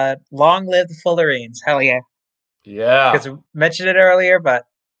 long live the Fullerenes. Hell yeah. Yeah. Because we mentioned it earlier, but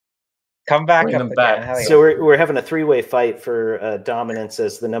come back Bring up them again. back. Hell yeah. So we're having a 3-way fight for dominance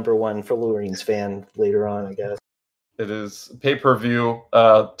as the number 1 Fullerenes fan later on, I guess. It is pay-per-view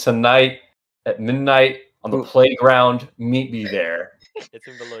tonight at midnight on the playground. Meet me there. It's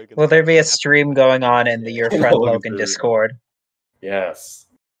in the Logan. Will there be a stream going on in the Your Friend Logan Discord? Yes.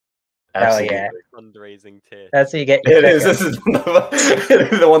 Absolutely. Hell yeah. Fundraising tier. That's how you get. It is. This is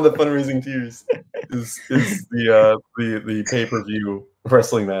the one. The fundraising tiers is the pay-per-view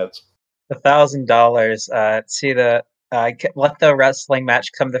wrestling match. $1,000. See let the wrestling match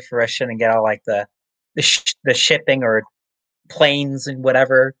come to fruition and get all like the shipping or planes and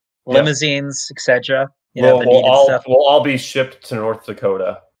whatever limousines, etc. We'll all be shipped to North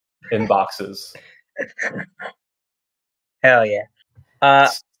Dakota in boxes. Hell yeah.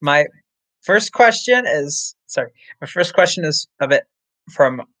 first question is my first question is a bit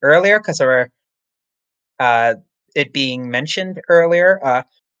from earlier because of our it being mentioned earlier.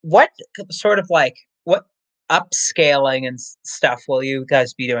 What sort of what upscaling and stuff will you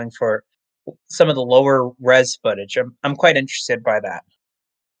guys be doing for some of the lower res footage? I'm quite interested by that.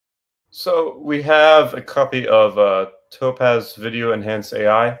 So we have a copy of Topaz Video Enhanced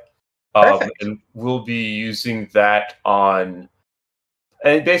AI, and we'll be using that on,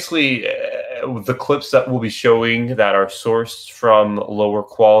 and basically the clips that we'll be showing that are sourced from lower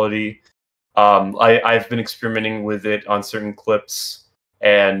quality. I've been experimenting with it on certain clips,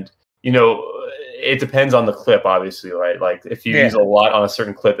 and it depends on the clip, obviously, right? Like if you use a lot on a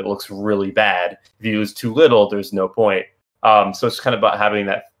certain clip, it looks really bad. If you use too little, there's no point. So it's kind of about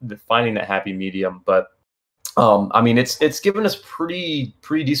finding that happy medium. But I mean, it's given us pretty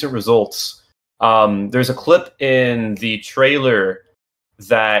decent results. There's a clip in the trailer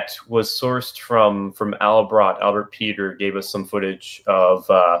that was sourced from Albert. Albert Peter gave us some footage of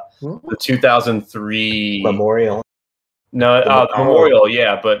the 2003 Memorial. No, the Memorial,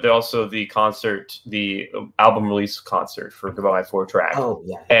 yeah, but also the concert, the album release concert for Goodbye 4-track. Oh,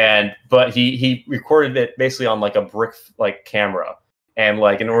 yeah. But he recorded it basically on like a brick camera, and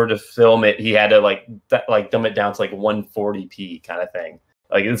like in order to film it, he had to dumb it down to like 140p kind of thing.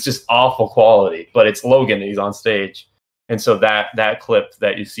 Like it's just awful quality, but it's Logan and he's on stage, and so that clip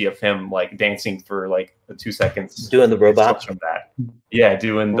that you see of him like dancing for like 2 seconds, doing the robot from that,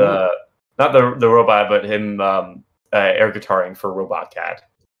 doing not the robot, but him. Air guitaring for Robot Cat.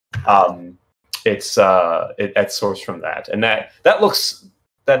 It's sourced from that, and that looks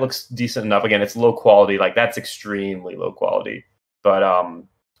decent enough. Again, it's low quality, like that's extremely low quality, but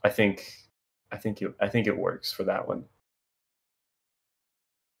I think it works for that one.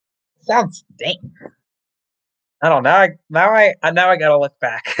 Sounds dang. I don't know. Now I gotta look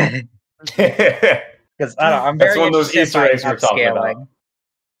back because I'm very one of those Easter eggs we're talking about.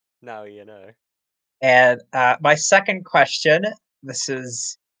 Now you know. And my second question, this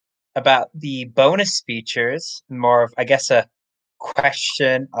is about the bonus features, more of, I guess, a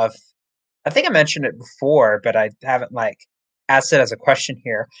question of, I think I mentioned it before, but I haven't asked it as a question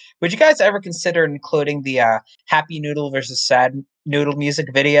here. Would you guys ever consider including the Happy Noodle versus Sad Noodle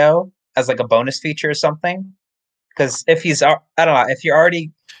music video as like a bonus feature or something? Because if I don't know, if you're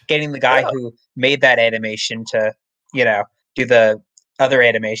already getting the guy who made that animation to, do the other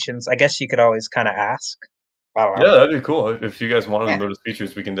animations, I guess you could always kind of ask. Yeah, that'd be cool. If you guys want to notice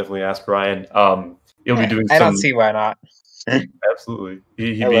features, we can definitely ask Ryan. He'll be doing. I don't see why not. Absolutely,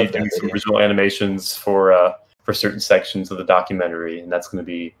 he'll be doing some original animations for certain sections of the documentary, and that's going to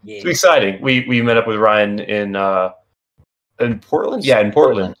be exciting. We met up with Ryan in Portland. Yeah, in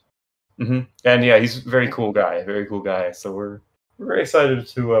Portland. Mm-hmm. And yeah, he's a very cool guy. So we're very excited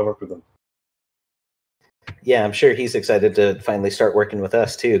to work with him. Yeah, I'm sure he's excited to finally start working with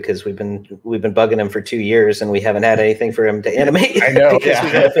us too, because we've been bugging him for 2 years and we haven't had anything for him to animate. I know. Because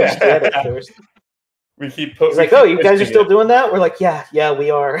we gotta finish the edit first. We keep posting. He's like, "Oh, you guys are still doing that?" We're like, "Yeah,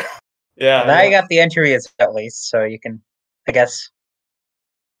 we are." Yeah. Well, now you got the interviews at least, so you can, I guess.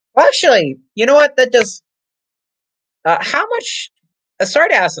 Well, actually, you know what? That does. How much? Sorry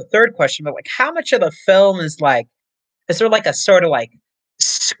to ask the third question, but how much of the film is is there a sort of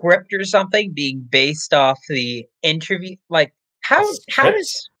script or something being based off the interview? How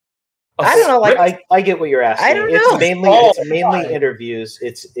does I don't know, I get what you're asking. I don't know. It's mainly interviews.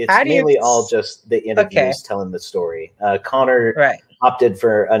 It's mainly all just the interviews telling the story. Connor opted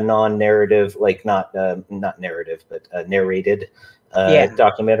for a non-narrative, not narrative, but narrated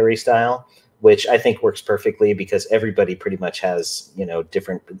documentary style, which I think works perfectly because everybody pretty much has,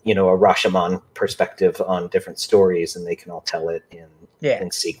 different, a Rashomon perspective on different stories, and they can all tell it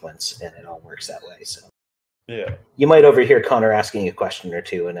in sequence, and it all works that way. So yeah, you might overhear Connor asking a question or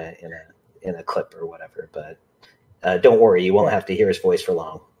two in a clip or whatever, but don't worry, you won't have to hear his voice for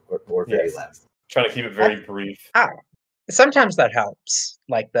long or very loud. Trying to keep it very brief. Sometimes that helps,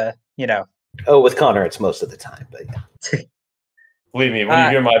 Oh, with Connor, it's most of the time, but yeah. Believe me, when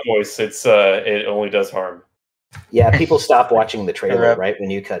you hear my voice, it only does harm. Yeah, people stop watching the trailer right when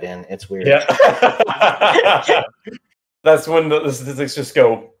you cut in. It's weird. Yeah. That's when the statistics just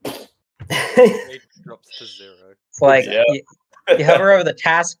go. It drops to 0. It's you hover over the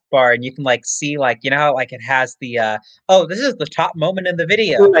taskbar and you can see how it has the this is the top moment in the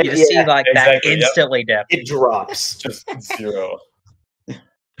video. You just see that instantly dip. It drops. Just 0. It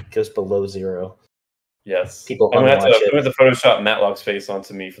goes below 0. Yes. People I'm going to have to Photoshop Matlock's face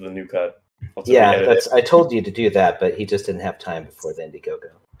onto me for the new cut. I told you to do that, but he just didn't have time before the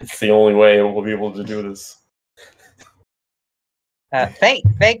Indiegogo. It's the only way we'll be able to do this. Thank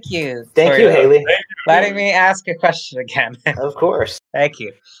you. Thank you, Haley. Letting me ask a question again. Of course. Thank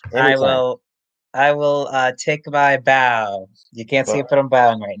you. Anytime. I will take my bow. You can't see it, but I'm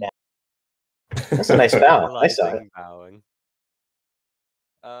bowing right now. That's a nice bow. I saw it. Bowing.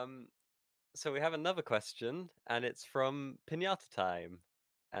 So we have another question, and it's from Pinata Time,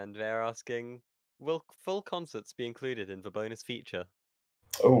 and they're asking, will full concerts be included in the bonus feature?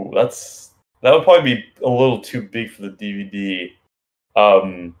 Oh, that would probably be a little too big for the DVD.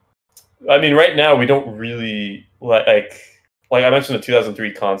 I mean, right now we don't really like I mentioned the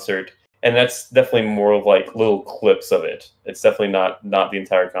 2003 concert, and that's definitely more of like little clips of it. It's definitely not the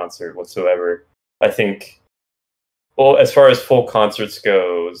entire concert whatsoever. I think, well, as far as full concerts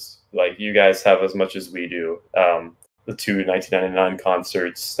goes, like you guys have as much as we do. The two 1999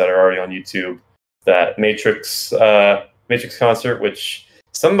 concerts that are already on YouTube, that Matrix concert, which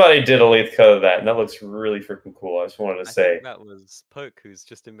somebody did a lathe cut of that, and that looks really freaking cool. I just wanted to say that was Poke, who's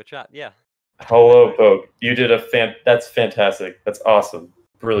just in the chat. Yeah. Hello, Poke. You did that's fantastic. That's awesome.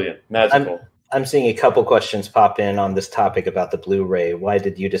 Brilliant. Magical. I'm seeing a couple questions pop in on this topic about the Blu-ray. Why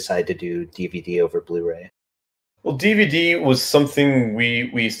did you decide to do DVD over Blu-ray? Well, DVD was something we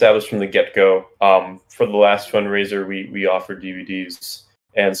established from the get-go. For the last fundraiser, we offered DVDs,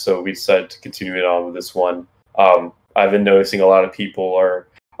 and so we decided to continue it on with this one. I've been noticing a lot of people are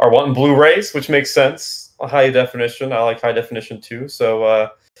wanting Blu-rays, which makes sense. High definition. I like high definition too. So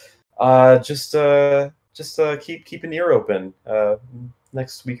just keep an ear open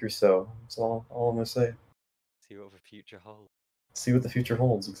next week or so. That's all I'm gonna say. See what the future holds. See what the future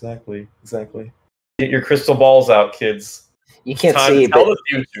holds. Exactly. Get your crystal balls out, kids. You can't see, but the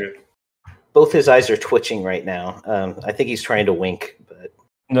future. Both his eyes are twitching right now. I think he's trying to wink, but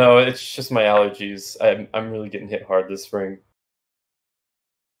no, it's just my allergies. I'm really getting hit hard this spring.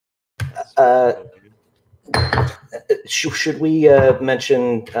 Should we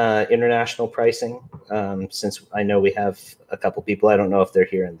mention international pricing? Since I know we have a couple people. I don't know if they're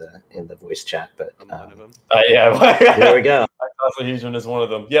here in the voice chat, but one of them. Yeah, there we go. Icosahedron is one of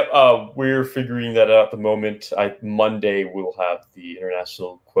them. Yep, we're figuring that out at the moment. Monday we'll have the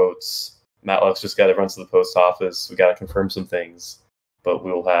international quotes. Matlock's just got to run to the post office. We got to confirm some things, but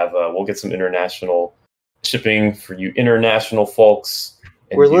we'll get some international shipping for you international folks.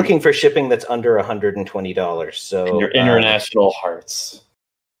 We're looking for shipping that's under $120. So in your international hearts.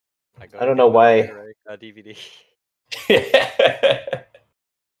 I don't know why. DVD.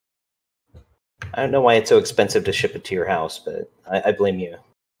 I don't know why it's so expensive to ship it to your house, but I blame you.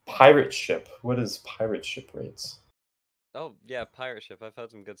 Pirate ship. What is pirate ship rates? Oh yeah, pirate ship. I've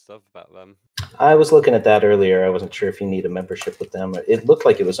heard some good stuff about them. I was looking at that earlier. I wasn't sure if you need a membership with them. It looked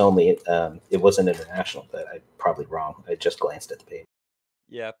like it was only it wasn't international, but I'm probably wrong. I just glanced at the page.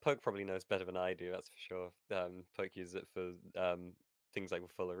 Yeah, Poke probably knows better than I do, that's for sure. Poke uses it for things like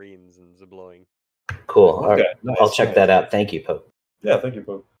fullerenes and Zabloing. Cool. Okay, all right. Nice, I'll check that out. Thank you, Poke. Yeah, thank you,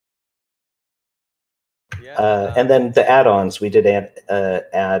 Poke. Yeah, and then the add-ons, we did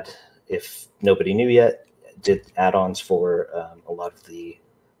add, if nobody knew yet, did add-ons for a lot of the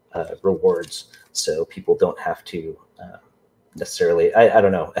rewards, so people don't have to necessarily, I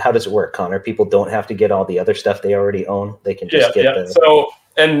don't know, how does it work, Connor? People don't have to get all the other stuff they already own. They can just get the... So,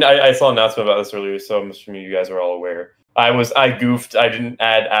 and I saw an announcement about this earlier, so I'm assuming you guys are all aware. I goofed, I didn't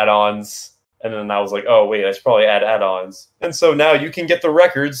add add-ons, and then I was like, oh wait, I should probably add add-ons. And so now you can get the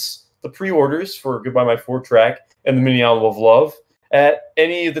records, the pre-orders for Goodbye My 4-track and the mini album of Love at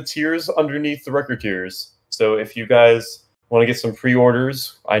any of the tiers underneath the record tiers. So if you guys want to get some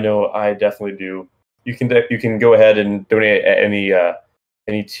pre-orders, I know I definitely do. You can go ahead and donate at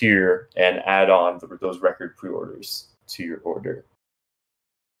any tier and add on those record pre-orders to your order.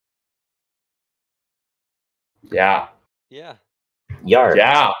 Yeah. Yeah. Yar.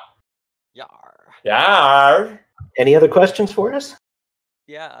 Yeah. Yar. Yar. Any other questions for us?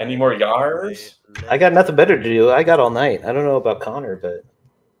 Yeah. Any more yars? I got nothing better to do. I got all night. I don't know about Connor, but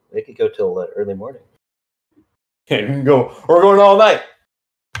they could go till early morning. Yeah, we're going all night.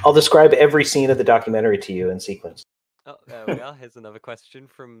 I'll describe every scene of the documentary to you in sequence. Oh, there we are. Here's another question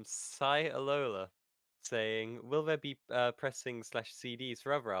from Sai Alola, saying, will there be pressing / CDs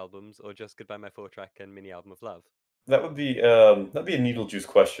for other albums, or just Goodbye My 4-track and mini album of Love? That'd be a Needle Juice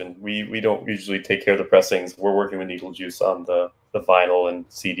question. We don't usually take care of the pressings. We're working with Needle Juice on the vinyl and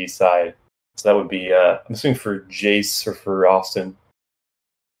CD side. So that would be I'm assuming for Jace or for Austin.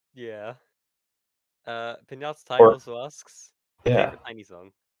 Yeah. Pinat's Time also asks, favorite Tiny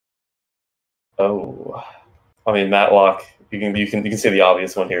song. Oh, I mean Matlock. You can say the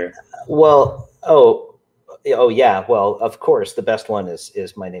obvious one here. Well, oh yeah. Well, of course, the best one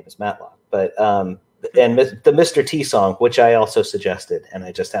is My Name Is Matlock. But and the Mr. T song, which I also suggested, and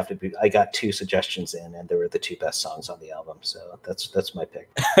I just have to be. I got 2 suggestions in, and they were the 2 best songs on the album. So that's my pick.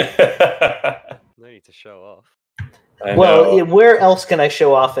 No need to show off. Well, where else can I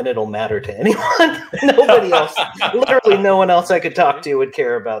show off and it'll matter to anyone? Nobody else. Literally, no one else I could talk to would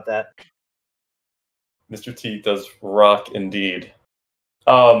care about that. Mr. T does rock indeed.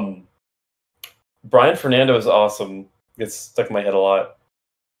 Brian Fernando is awesome. It's stuck in my head a lot.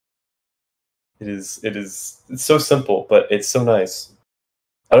 It's so simple, but it's so nice.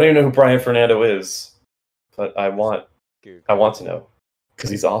 I don't even know who Brian Fernando is, but I want to know because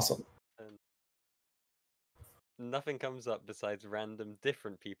he's awesome. Nothing comes up besides random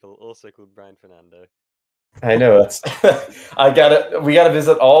different people also called Brian Fernando. I know that's. We gotta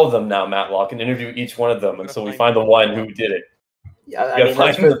visit all of them now, Matlock, and interview each one of them until we find the one who did it. Yeah, I mean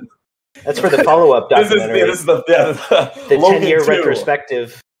that's for the follow-up documentary. This is the 10-year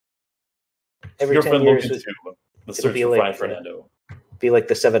retrospective. Every 10 years, the search for Brian Fernando. Be like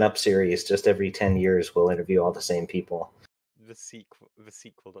the 7-Up series. Just every 10 years, we'll interview all the same people. The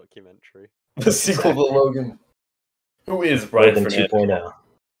sequel documentary. The sequel to Logan. Who is Brian Fernando?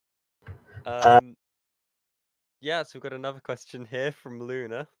 2.0. Yeah, so we've got another question here from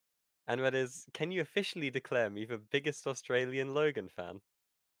Luna, and that is, can you officially declare me the biggest Australian Logan fan?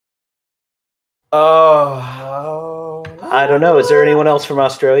 I don't know. Is there anyone else from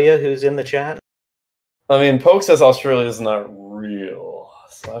Australia who's in the chat? I mean, Poke says Australia is not real,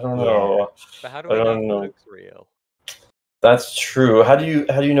 so I don't know. But how do I know Poke's real? That's true. How do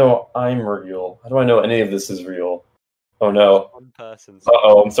you know I'm real? How do I know any of this is real? Oh no. One person.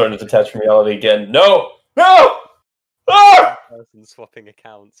 I'm starting to detach from reality again. No! No! Ah! One person swapping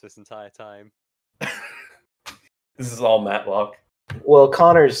accounts this entire time. This is all Matlock. Well,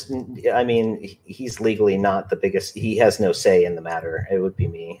 Connor's, I mean, he's legally not the biggest. He has no say in the matter. It would be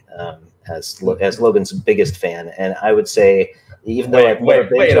me as Logan's biggest fan. And I would say, even though I've never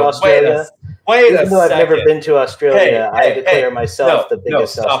been to Australia, I declare myself the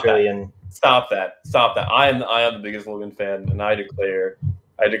biggest Australian. Stop that. I am the biggest Logan fan, and I declare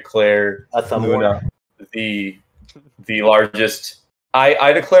Luna the largest.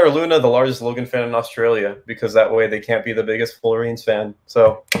 I declare Luna the largest Logan fan in Australia because that way they can't be the biggest Fullerenes fan.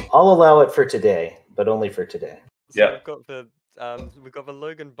 So I'll allow it for today, but only for today. So yeah, we've got the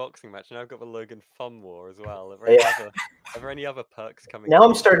Logan boxing match, and I've got the Logan Fun War as well. Are there any other perks coming? Now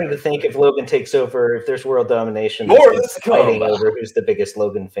I'm starting to think if Logan takes over, if there's world domination, fighting over who's the biggest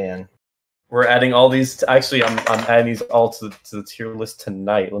Logan fan. We're adding all these. Actually, I'm adding these all to the tier list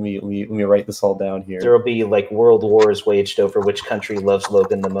tonight. Let me write this all down here. There will be like world wars waged over which country loves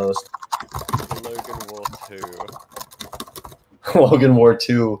Logan the most. Logan War 2. Logan War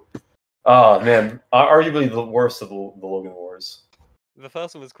 2. Oh man, arguably the worst of the Logan Wars. The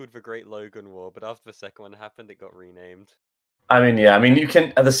first one was called the Great Logan War, but after the second one happened, it got renamed. I mean, yeah. I mean, you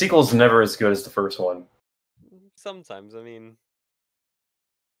can. The sequel's never as good as the first one. Sometimes, I mean.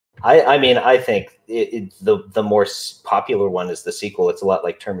 I think the more popular one is the sequel. It's a lot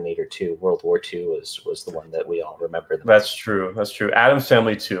like Terminator 2. World War II was the one that we all remember. That's true. Addams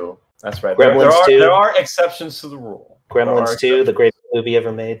Family 2. That's right. Gremlins 2. There are exceptions to the rule. Gremlins 2, the greatest movie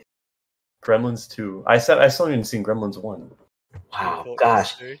ever made. Gremlins 2. I still haven't even seen Gremlins 1. Wow,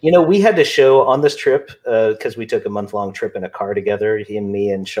 gosh. You know, we had to show on this trip, because we took a month-long trip in a car together, him,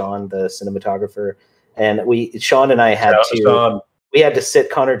 me, and Sean, the cinematographer. And Sean and I had we had to sit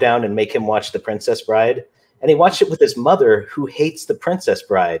Connor down and make him watch The Princess Bride. And he watched it with his mother, who hates The Princess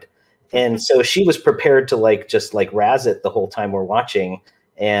Bride. And so she was prepared to just razz it the whole time we're watching.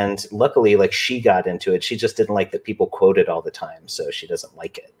 And luckily, she got into it. She just didn't like that people quote it all the time. So she doesn't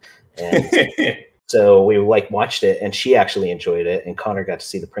like it. And so we watched it, and she actually enjoyed it. And Connor got to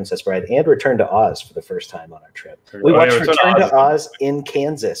see The Princess Bride and Return to Oz for the first time on our trip. We watched Return to Oz in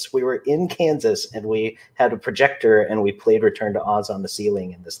Kansas. We were in Kansas, and we had a projector, and we played Return to Oz on the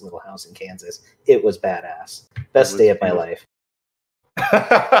ceiling in this little house in Kansas. It was badass. Best day of my life.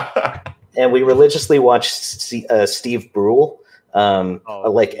 And we religiously watched Steve Brule.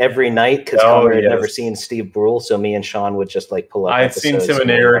 Every night, because Connor had never seen Steve Brule, so me and Sean would just pull up. I had seen Tim and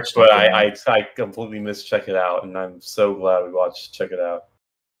Eric, but I completely missed Check It Out, and I'm so glad we watched Check It Out.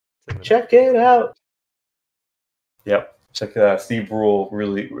 Check it out. Yep, check it out. Steve Brule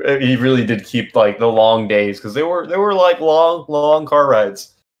he really did keep the long days, because they were long car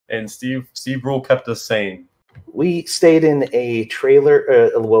rides, and Steve Brule kept us sane. We stayed in a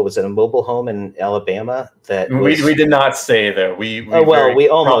trailer. What was it? A mobile home in Alabama. We did not stay there. We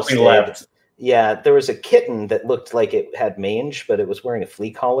almost left. Yeah, there was a kitten that looked like it had mange, but it was wearing a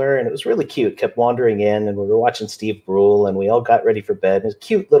flea collar, and it was really cute. Kept wandering in, and we were watching Steve Brule, and we all got ready for bed. It was a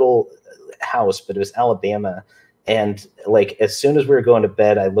cute little house, but it was Alabama. And like as soon as we were going to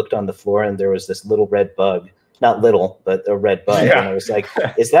bed, I looked on the floor and there was this little red bug. Not little, but a red bug. Yeah. And I was like,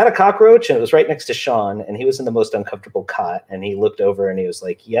 is that a cockroach? And it was right next to Sean, and he was in the most uncomfortable cot. And he looked over and he was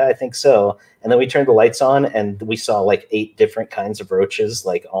like, yeah, I think so. And then we turned the lights on and we saw like 8 different kinds of roaches,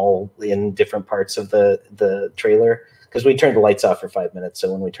 like all in different parts of the trailer. Because we turned the lights off for 5 minutes.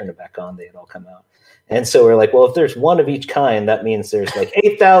 So when we turned it back on, they had all come out. And so we're like, well, if there's one of each kind, that means there's like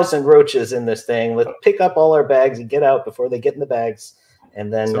 8,000 roaches in this thing. Let's pick up all our bags and get out before they get in the bags.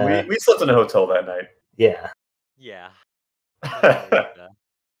 And then so we slept in a hotel that night. Yeah. Yeah.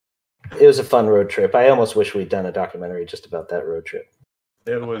 It was a fun road trip. I almost wish we'd done a documentary just about that road trip.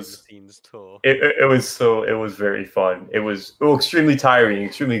 It was tour. It was very fun. It was extremely tiring,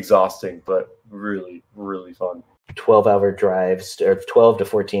 extremely exhausting, but really, really fun. 12-hour drives, or 12 to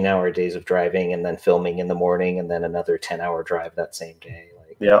 14-hour days of driving, and then filming in the morning, and then another 10-hour drive that same day.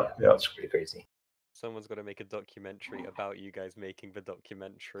 Like, yeah, it's pretty crazy. Someone's got to make a documentary about you guys making the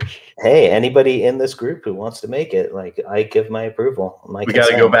documentary. Hey, anybody in this group who wants to make it, like, I give my approval. We got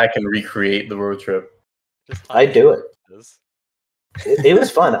to go back and recreate the road trip. I do it. It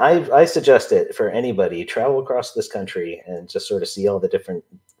was fun. I suggest it for anybody. Travel across this country and just sort of see all the different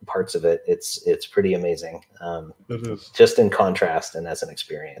parts of it. It's pretty amazing. Just in contrast and as an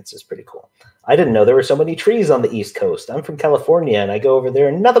experience, it's pretty cool. I didn't know there were so many trees on the East Coast. I'm from California, and I go over there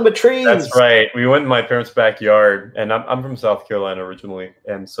and nothing but trees. That's right. We went in my parents' backyard, and I'm from South Carolina originally,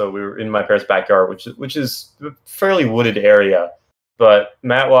 and so we were in my parents' backyard, which is a fairly wooded area. But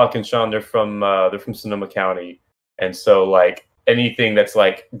Matlock and Sean, they're from Sonoma County, and so like anything that's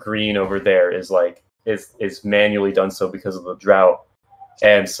like green over there is manually done so because of the drought.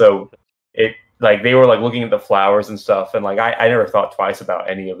 And so it like they were like looking at the flowers and stuff, and like I never thought twice about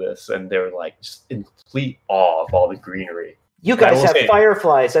any of this, and they were like just in complete awe of all the greenery. You guys have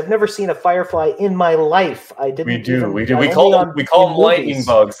fireflies. I've never seen a firefly in my life. I didn't. We do. We call them lightning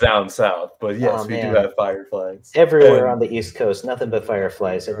bugs down south, but yes, we do have fireflies everywhere on the East Coast. Nothing but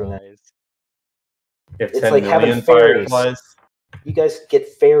fireflies every night. It's like having fireflies. You guys get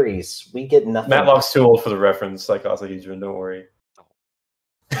fairies. We get nothing. Matlock's too old for the reference. Icosahedron, don't worry.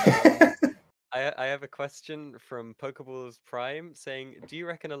 I have a question from Pokeballs Prime saying, do you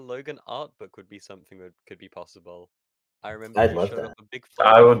reckon a Logan art book would be something that could be possible? I remember I'd love that. A big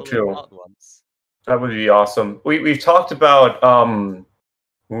I would too. Art once. That would be awesome. We've talked about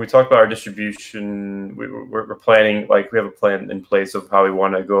when we talked about our distribution, we're planning, like we have a plan in place of how we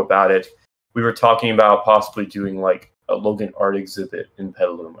want to go about it. We were talking about possibly doing like a Logan art exhibit in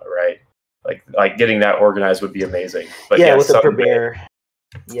Petaluma, right? Like getting that organized would be amazing. But yeah, with a premiere.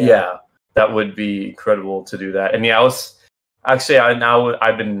 Yeah, that would be incredible to do that. And yeah,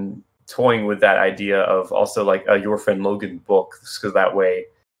 I've been toying with that idea of also like a Your Friend Logan book, because that way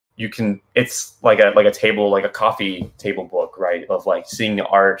you can, it's like a table, like a coffee table book, right? Of like seeing the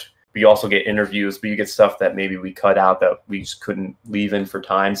art, but you also get interviews, but you get stuff that maybe we cut out that we just couldn't leave in for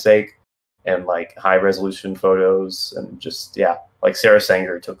time's sake, and like high resolution photos, and just like Sarah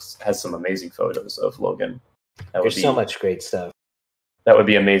Sanger has some amazing photos of Logan. There's so much great stuff. That would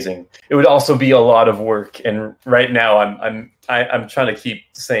be amazing. It would also be a lot of work, and right now I'm trying to keep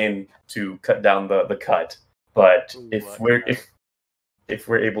saying to cut down the cut. But if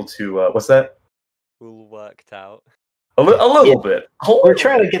we're able to, what's that? All worked out. A little bit. We're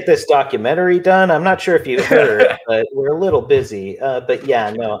trying to get this documentary done. I'm not sure if you heard, but we're a little busy. But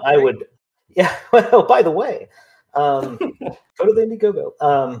yeah, no, I would. Yeah. Well, by the way, go to the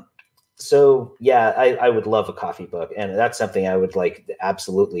Indiegogo. So yeah, I would love a coffee book, and that's something I would like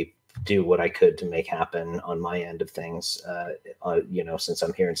absolutely do what I could to make happen on my end of things. Since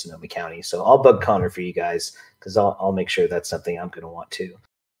I'm here in Sonoma County, so I'll bug Connor for you guys, because I'll make sure that's something I'm going to want to.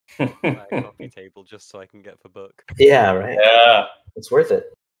 My coffee table just so I can get the book. Yeah, right. Yeah, it's worth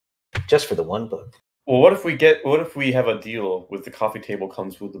it just for the one book. Well, what if we have a deal with the coffee table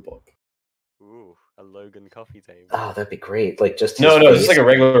comes with the book? Ooh, a Logan coffee table. Oh, that'd be great. Like just just like a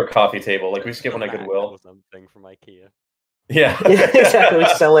regular coffee table. Like we just get one at Goodwill or something from IKEA. Yeah, exactly. We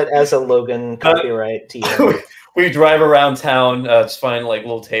sell it as a Logan copyright TM. We drive around town, just find like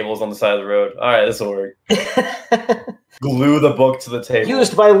little tables on the side of the road. All right, this will work. Glue the book to the table.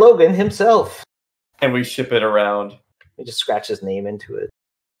 Used by Logan himself. And we ship it around. We just scratch his name into it.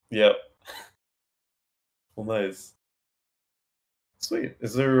 Yep. Well, nice. Sweet.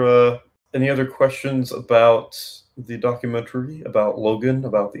 Is there any other questions about the documentary, about Logan,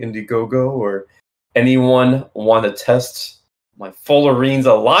 about the Indiegogo, or anyone want to test my Fullerenes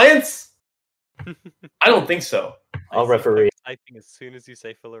Alliance? I don't think so. I'll referee. Typing as soon as you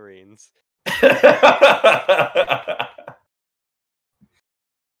say Fullerenes.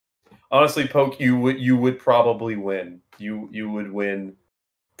 honestly, Poke, you would probably win. You would win.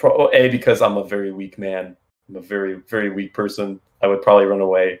 Because I'm a very weak man. I'm a very, very weak person. I would probably run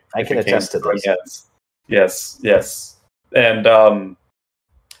away. I can attest to this. Yes. And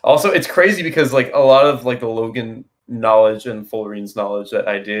also, it's crazy because like a lot of like the Logan knowledge and Fullerene's knowledge that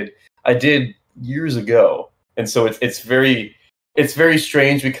I did years ago, and so it's very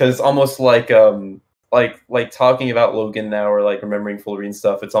strange because almost like talking about Logan now or like remembering Fullerene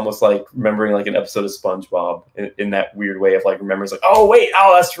stuff. It's almost like remembering like an episode of SpongeBob in that weird way of like remembers like, oh wait,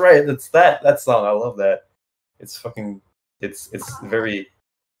 oh that's right, that's that song. I love that. It's very,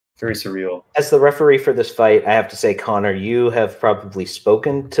 very surreal. As the referee for this fight, I have to say, Connor, you have probably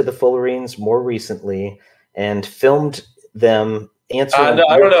spoken to the Fullerenes more recently and filmed them answering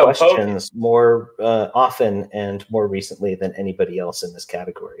questions more often and more recently than anybody else in this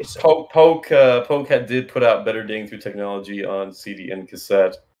category. So Poke did put out Better Dating Through Technology on CD and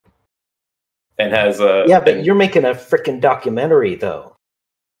cassette, and has a but you're making a freaking documentary though.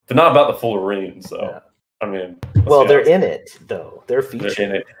 But not about the Fullerenes, though. Yeah. I mean, they're in it though. They're featured. They're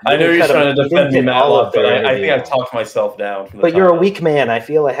in it. I know you're trying to defend me, Matt, but I think I've talked myself down. But you're a weak man. I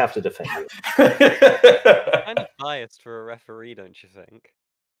feel I have to defend you. Kind of biased for a referee, don't you think?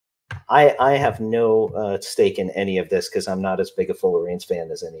 I have no stake in any of this because I'm not as big a Fullerenes fan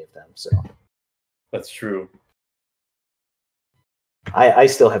as any of them. So that's true. I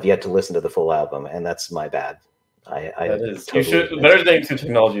still have yet to listen to the full album, and that's my bad. That is. Totally, you should. Better Dating Through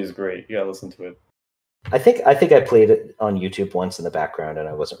Technology is great. You gotta listen to it. I think I played it on YouTube once in the background, and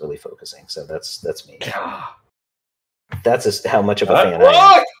I wasn't really focusing. So that's me. That's just how much of a fan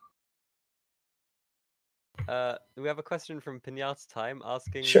I am. We have a question from Pinata Time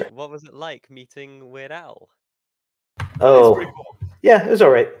asking, what was it like meeting Weird Al? Oh, pretty cool. Yeah, it was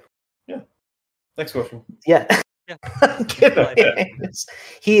all right. Yeah. Next question. Yeah.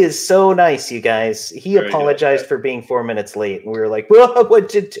 He is so nice, you guys. He apologized for being 4 minutes late, and we were like, "Well,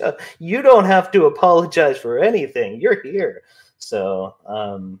 you don't have to apologize for anything. You're here." So,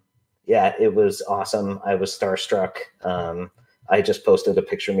 yeah, it was awesome. I was starstruck. I just posted a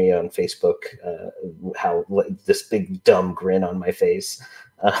picture of me on Facebook. How this big dumb grin on my face.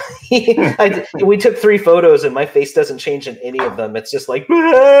 We took 3 photos, and my face doesn't change in any of them. It's just like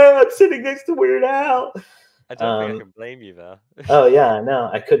I'm sitting next to Weird Al. I don't think I can blame you there. Oh yeah, no,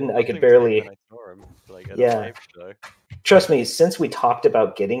 I couldn't. I could barely. When I saw him, like, at the live show. Trust me, since we talked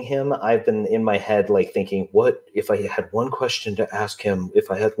about getting him, I've been in my head like thinking, what if I had one question to ask him?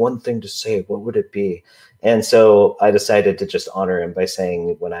 If I had one thing to say, what would it be? And so I decided to just honor him by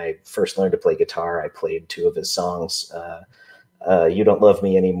saying, when I first learned to play guitar, I played 2 of his songs, "You Don't Love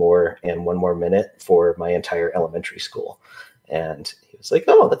Me Anymore" and "One More Minute" for my entire elementary school. And he was like,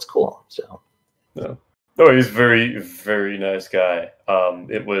 "Oh, that's cool." So. Yeah. Oh, he's very, very nice guy.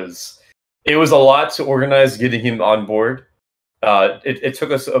 It was a lot to organize getting him on board. It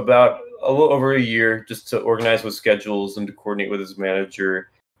took us about a little over a year just to organize with schedules and to coordinate with his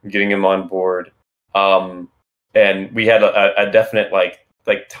manager and getting him on board. And we had a definite like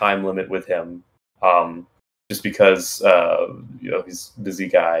time limit with him, just because he's a busy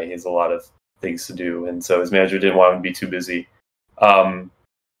guy. He has a lot of things to do, and so his manager didn't want him to be too busy.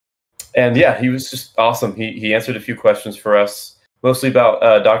 And yeah, he was just awesome. He answered a few questions for us, mostly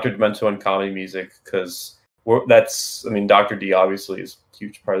about Dr. Demento and comedy music, because Dr. D obviously is a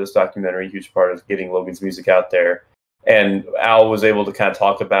huge part of this documentary, a huge part of getting Logan's music out there. And Al was able to kind of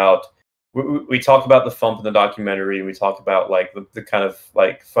talk about, we talk about the thump in the documentary, and we talk about like the kind of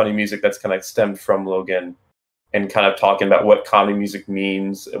like funny music that's kind of stemmed from Logan, and kind of talking about what comedy music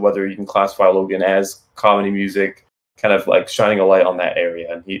means, whether you can classify Logan as comedy music, kind of like shining a light on that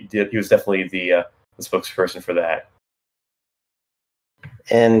area. And he was definitely the spokesperson for that.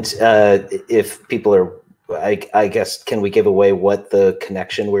 And if people are, I guess, can we give away what the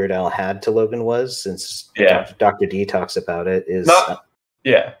connection Weird Al had to Logan was? Since Dr. D talks about it. I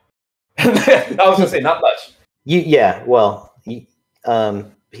was going to say not much. He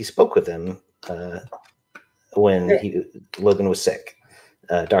spoke with him when Logan was sick.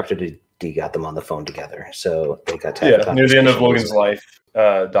 Dr. D got them on the phone together, so they got to have near the end of Logan's life.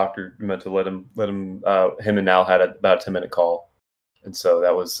 Dr. meant to let him him and Al had about a 10-minute call, and so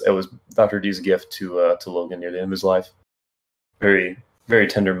it was Dr. D's gift to Logan near the end of his life. Very, very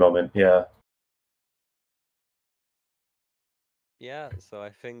tender moment. Yeah. Yeah. So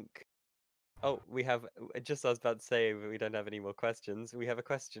I think. Oh, we have. Just I was about to say we don't have any more questions. We have a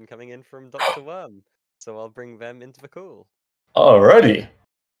question coming in from Dr. Worm, so I'll bring them into the call. Alrighty.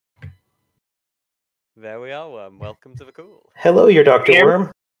 There we are, Worm. Welcome to the call. Hello, you're Dr.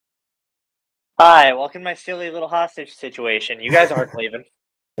 Worm. Hi, welcome to my silly little hostage situation. You guys aren't leaving.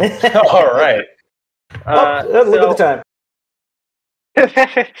 All right. Look at the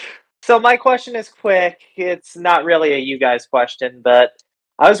time. So my question is quick. It's not really a you guys question, but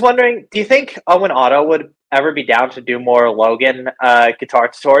I was wondering, do you think Owen Otto would ever be down to do more Logan guitar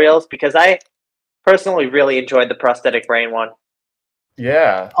tutorials? Because I personally really enjoyed the prosthetic brain one.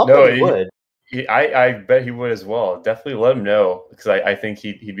 Yeah. I'll bet he would. I bet he would as well. Definitely let him know, because I think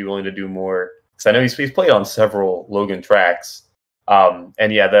he'd be willing to do more. Because I know he's played on several Logan tracks.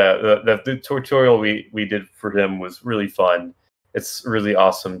 And yeah, the tutorial we did for him was really fun. It's really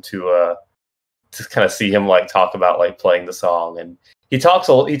awesome to kind of see him like talk about like playing the song, and he talked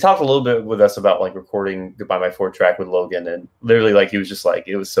a little bit with us about like recording Goodbye My 4-track with Logan, and literally like he was just like,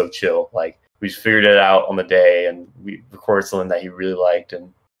 it was so chill. Like we just figured it out on the day, and we recorded something that he really liked,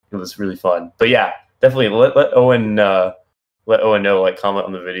 and it was really fun. But yeah, definitely let Owen know, like comment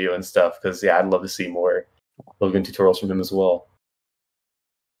on the video and stuff, because yeah, I'd love to see more Logan tutorials from him as well.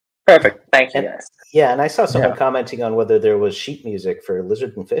 Perfect. Thank you, guys. Yeah, and I saw someone commenting on whether there was sheet music for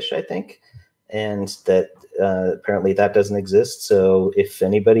Lizard and Fish, I think, and that apparently that doesn't exist. So if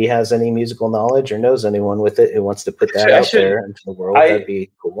anybody has any musical knowledge or knows anyone with it who wants to put that out there into the world, that'd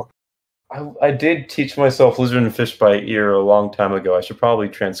be cool. I did teach myself Lizard and Fish by ear a long time ago. I should probably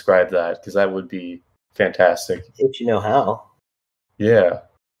transcribe that, because that would be fantastic. If you know how. Yeah.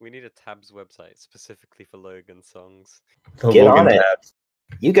 We need a Tabs website specifically for Logan songs. Get on it. Tabs.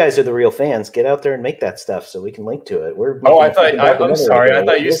 You guys are the real fans. Get out there and make that stuff so we can link to it. I'm sorry. I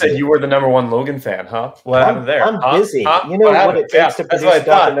thought you said you were the #1 Logan fan, huh? What happened there? I'm busy. You know what it takes to produce a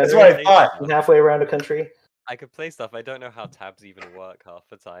documentary? That's what I thought. Halfway around the country. I could play stuff. I don't know how tabs even work half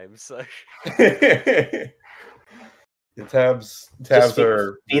the time. So the tabs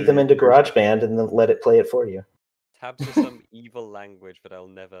are feed them into GarageBand and then let it play it for you. Tabs are some evil language that I'll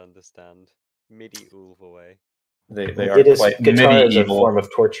never understand. MIDI all the way. They are quite guitar is a form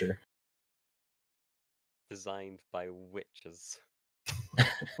of torture. Designed by witches.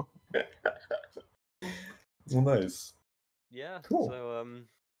 Well, nice. Yeah. Cool. So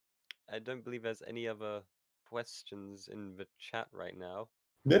I don't believe there's any other questions in the chat right now.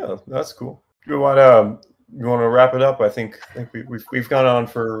 Yeah, that's cool. You want to wrap it up? I think we've gone on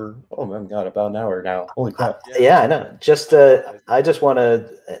for about an hour now. Holy crap! Yeah, I know. I just want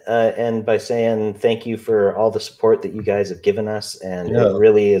to end by saying thank you for all the support that you guys have given us, and it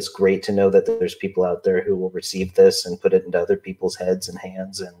really is great to know that there's people out there who will receive this and put it into other people's heads and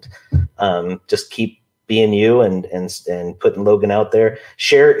hands, and just keep being you and putting Logan out there.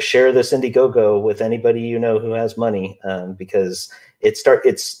 Share this Indiegogo with anybody you know who has money, because it's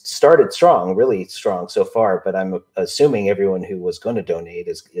started strong, really strong so far, but I'm assuming everyone who was going to donate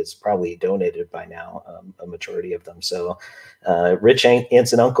is probably donated by now, a majority of them. So rich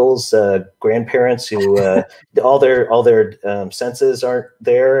aunts and uncles, grandparents who all their senses aren't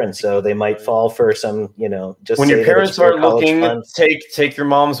there, and so they might fall for some, just when your parents are looking, take your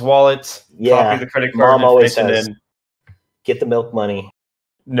mom's wallet, copy the credit card, mom always says, get the milk money.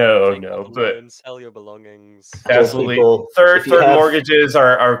 No, but sell your belongings. Absolutely. Third mortgages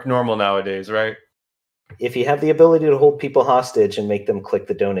are normal nowadays, right? If you have the ability to hold people hostage and make them click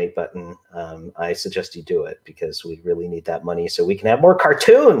the donate button, I suggest you do it, because we really need that money so we can have more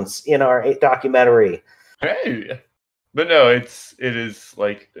cartoons in our documentary. Hey, but no, it's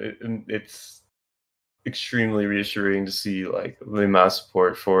extremely reassuring to see like the amount of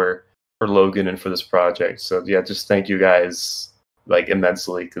support for Logan and for this project. So yeah, just thank you guys like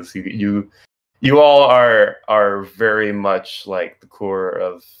immensely, because you all are very much like the core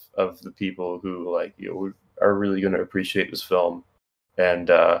of the people who are really going to appreciate this film.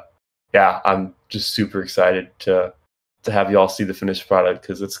 And I'm just super excited to have you all see the finished product,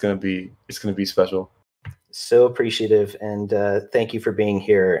 because it's gonna be special. So appreciative, and thank you for being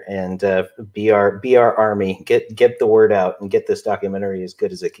here, and be our army. Get the word out and get this documentary as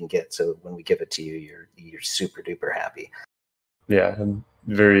good as it can get, so when we give it to you, you're super duper happy. Yeah, I'm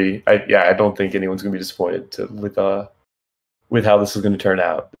I don't think anyone's gonna be disappointed with how this is gonna turn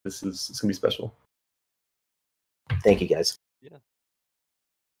out. It's gonna be special. Thank you, guys. Yeah.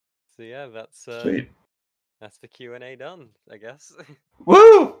 So yeah, that's the Q&A done, I guess.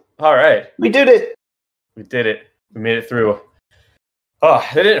 Woo! All right, we did it. We did it. We made it through. Oh,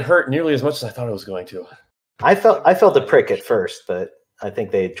 it didn't hurt nearly as much as I thought it was going to. I felt the prick at first, but I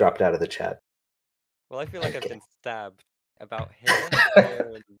think they dropped out of the chat. Well, I feel like I've been stabbed about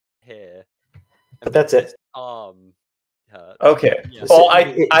here, and here. But that's it. Arm hurt. Okay. Yeah. Well, I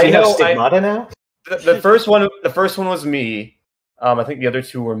know have stigmata now. The first one was me. I think the other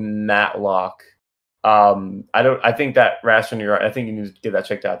two were Matlock. I think that rash on your eye, I think you need to get that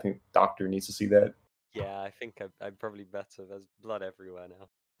checked out. I think the doctor needs to see that. Yeah, I think I'm probably better. There's blood everywhere now.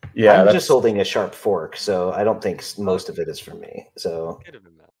 Yeah, I'm just holding a sharp fork, so I don't think most of it is for me. So could have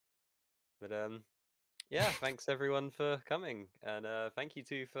been that. But yeah, thanks everyone for coming, and thank you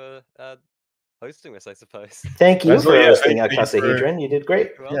too for hosting this, I suppose. Thank you for hosting Icosahedron. You did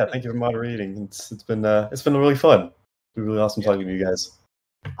great. Yeah, thank you for moderating. It's been really fun. It's been really awesome talking to you guys.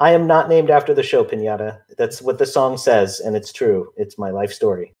 I am not named after the show, Pinata. That's what the song says, and it's true. It's my life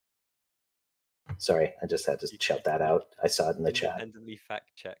story. Sorry, I just had to shout that out. I saw it in the chat. Independently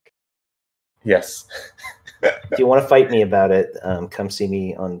fact check. Yes. If you want to fight me about it, come see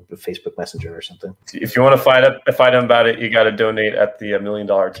me on Facebook Messenger or something. If you want to fight him about it, you got to donate at the $1 million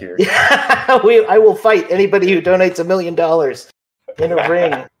tier. I will fight anybody who donates $1 million in a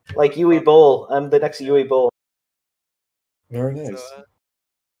ring, like Yui Bowl. I'm the next Yui Bowl. Very nice. So,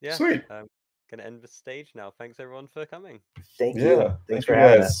 yeah, sweet. I'm gonna end the stage now. Thanks everyone for coming. Thank you. Thanks for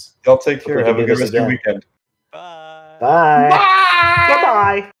having us. Y'all take care. Have a good rest of your weekend. Bye. Bye. Bye.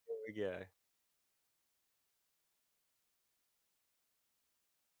 Bye.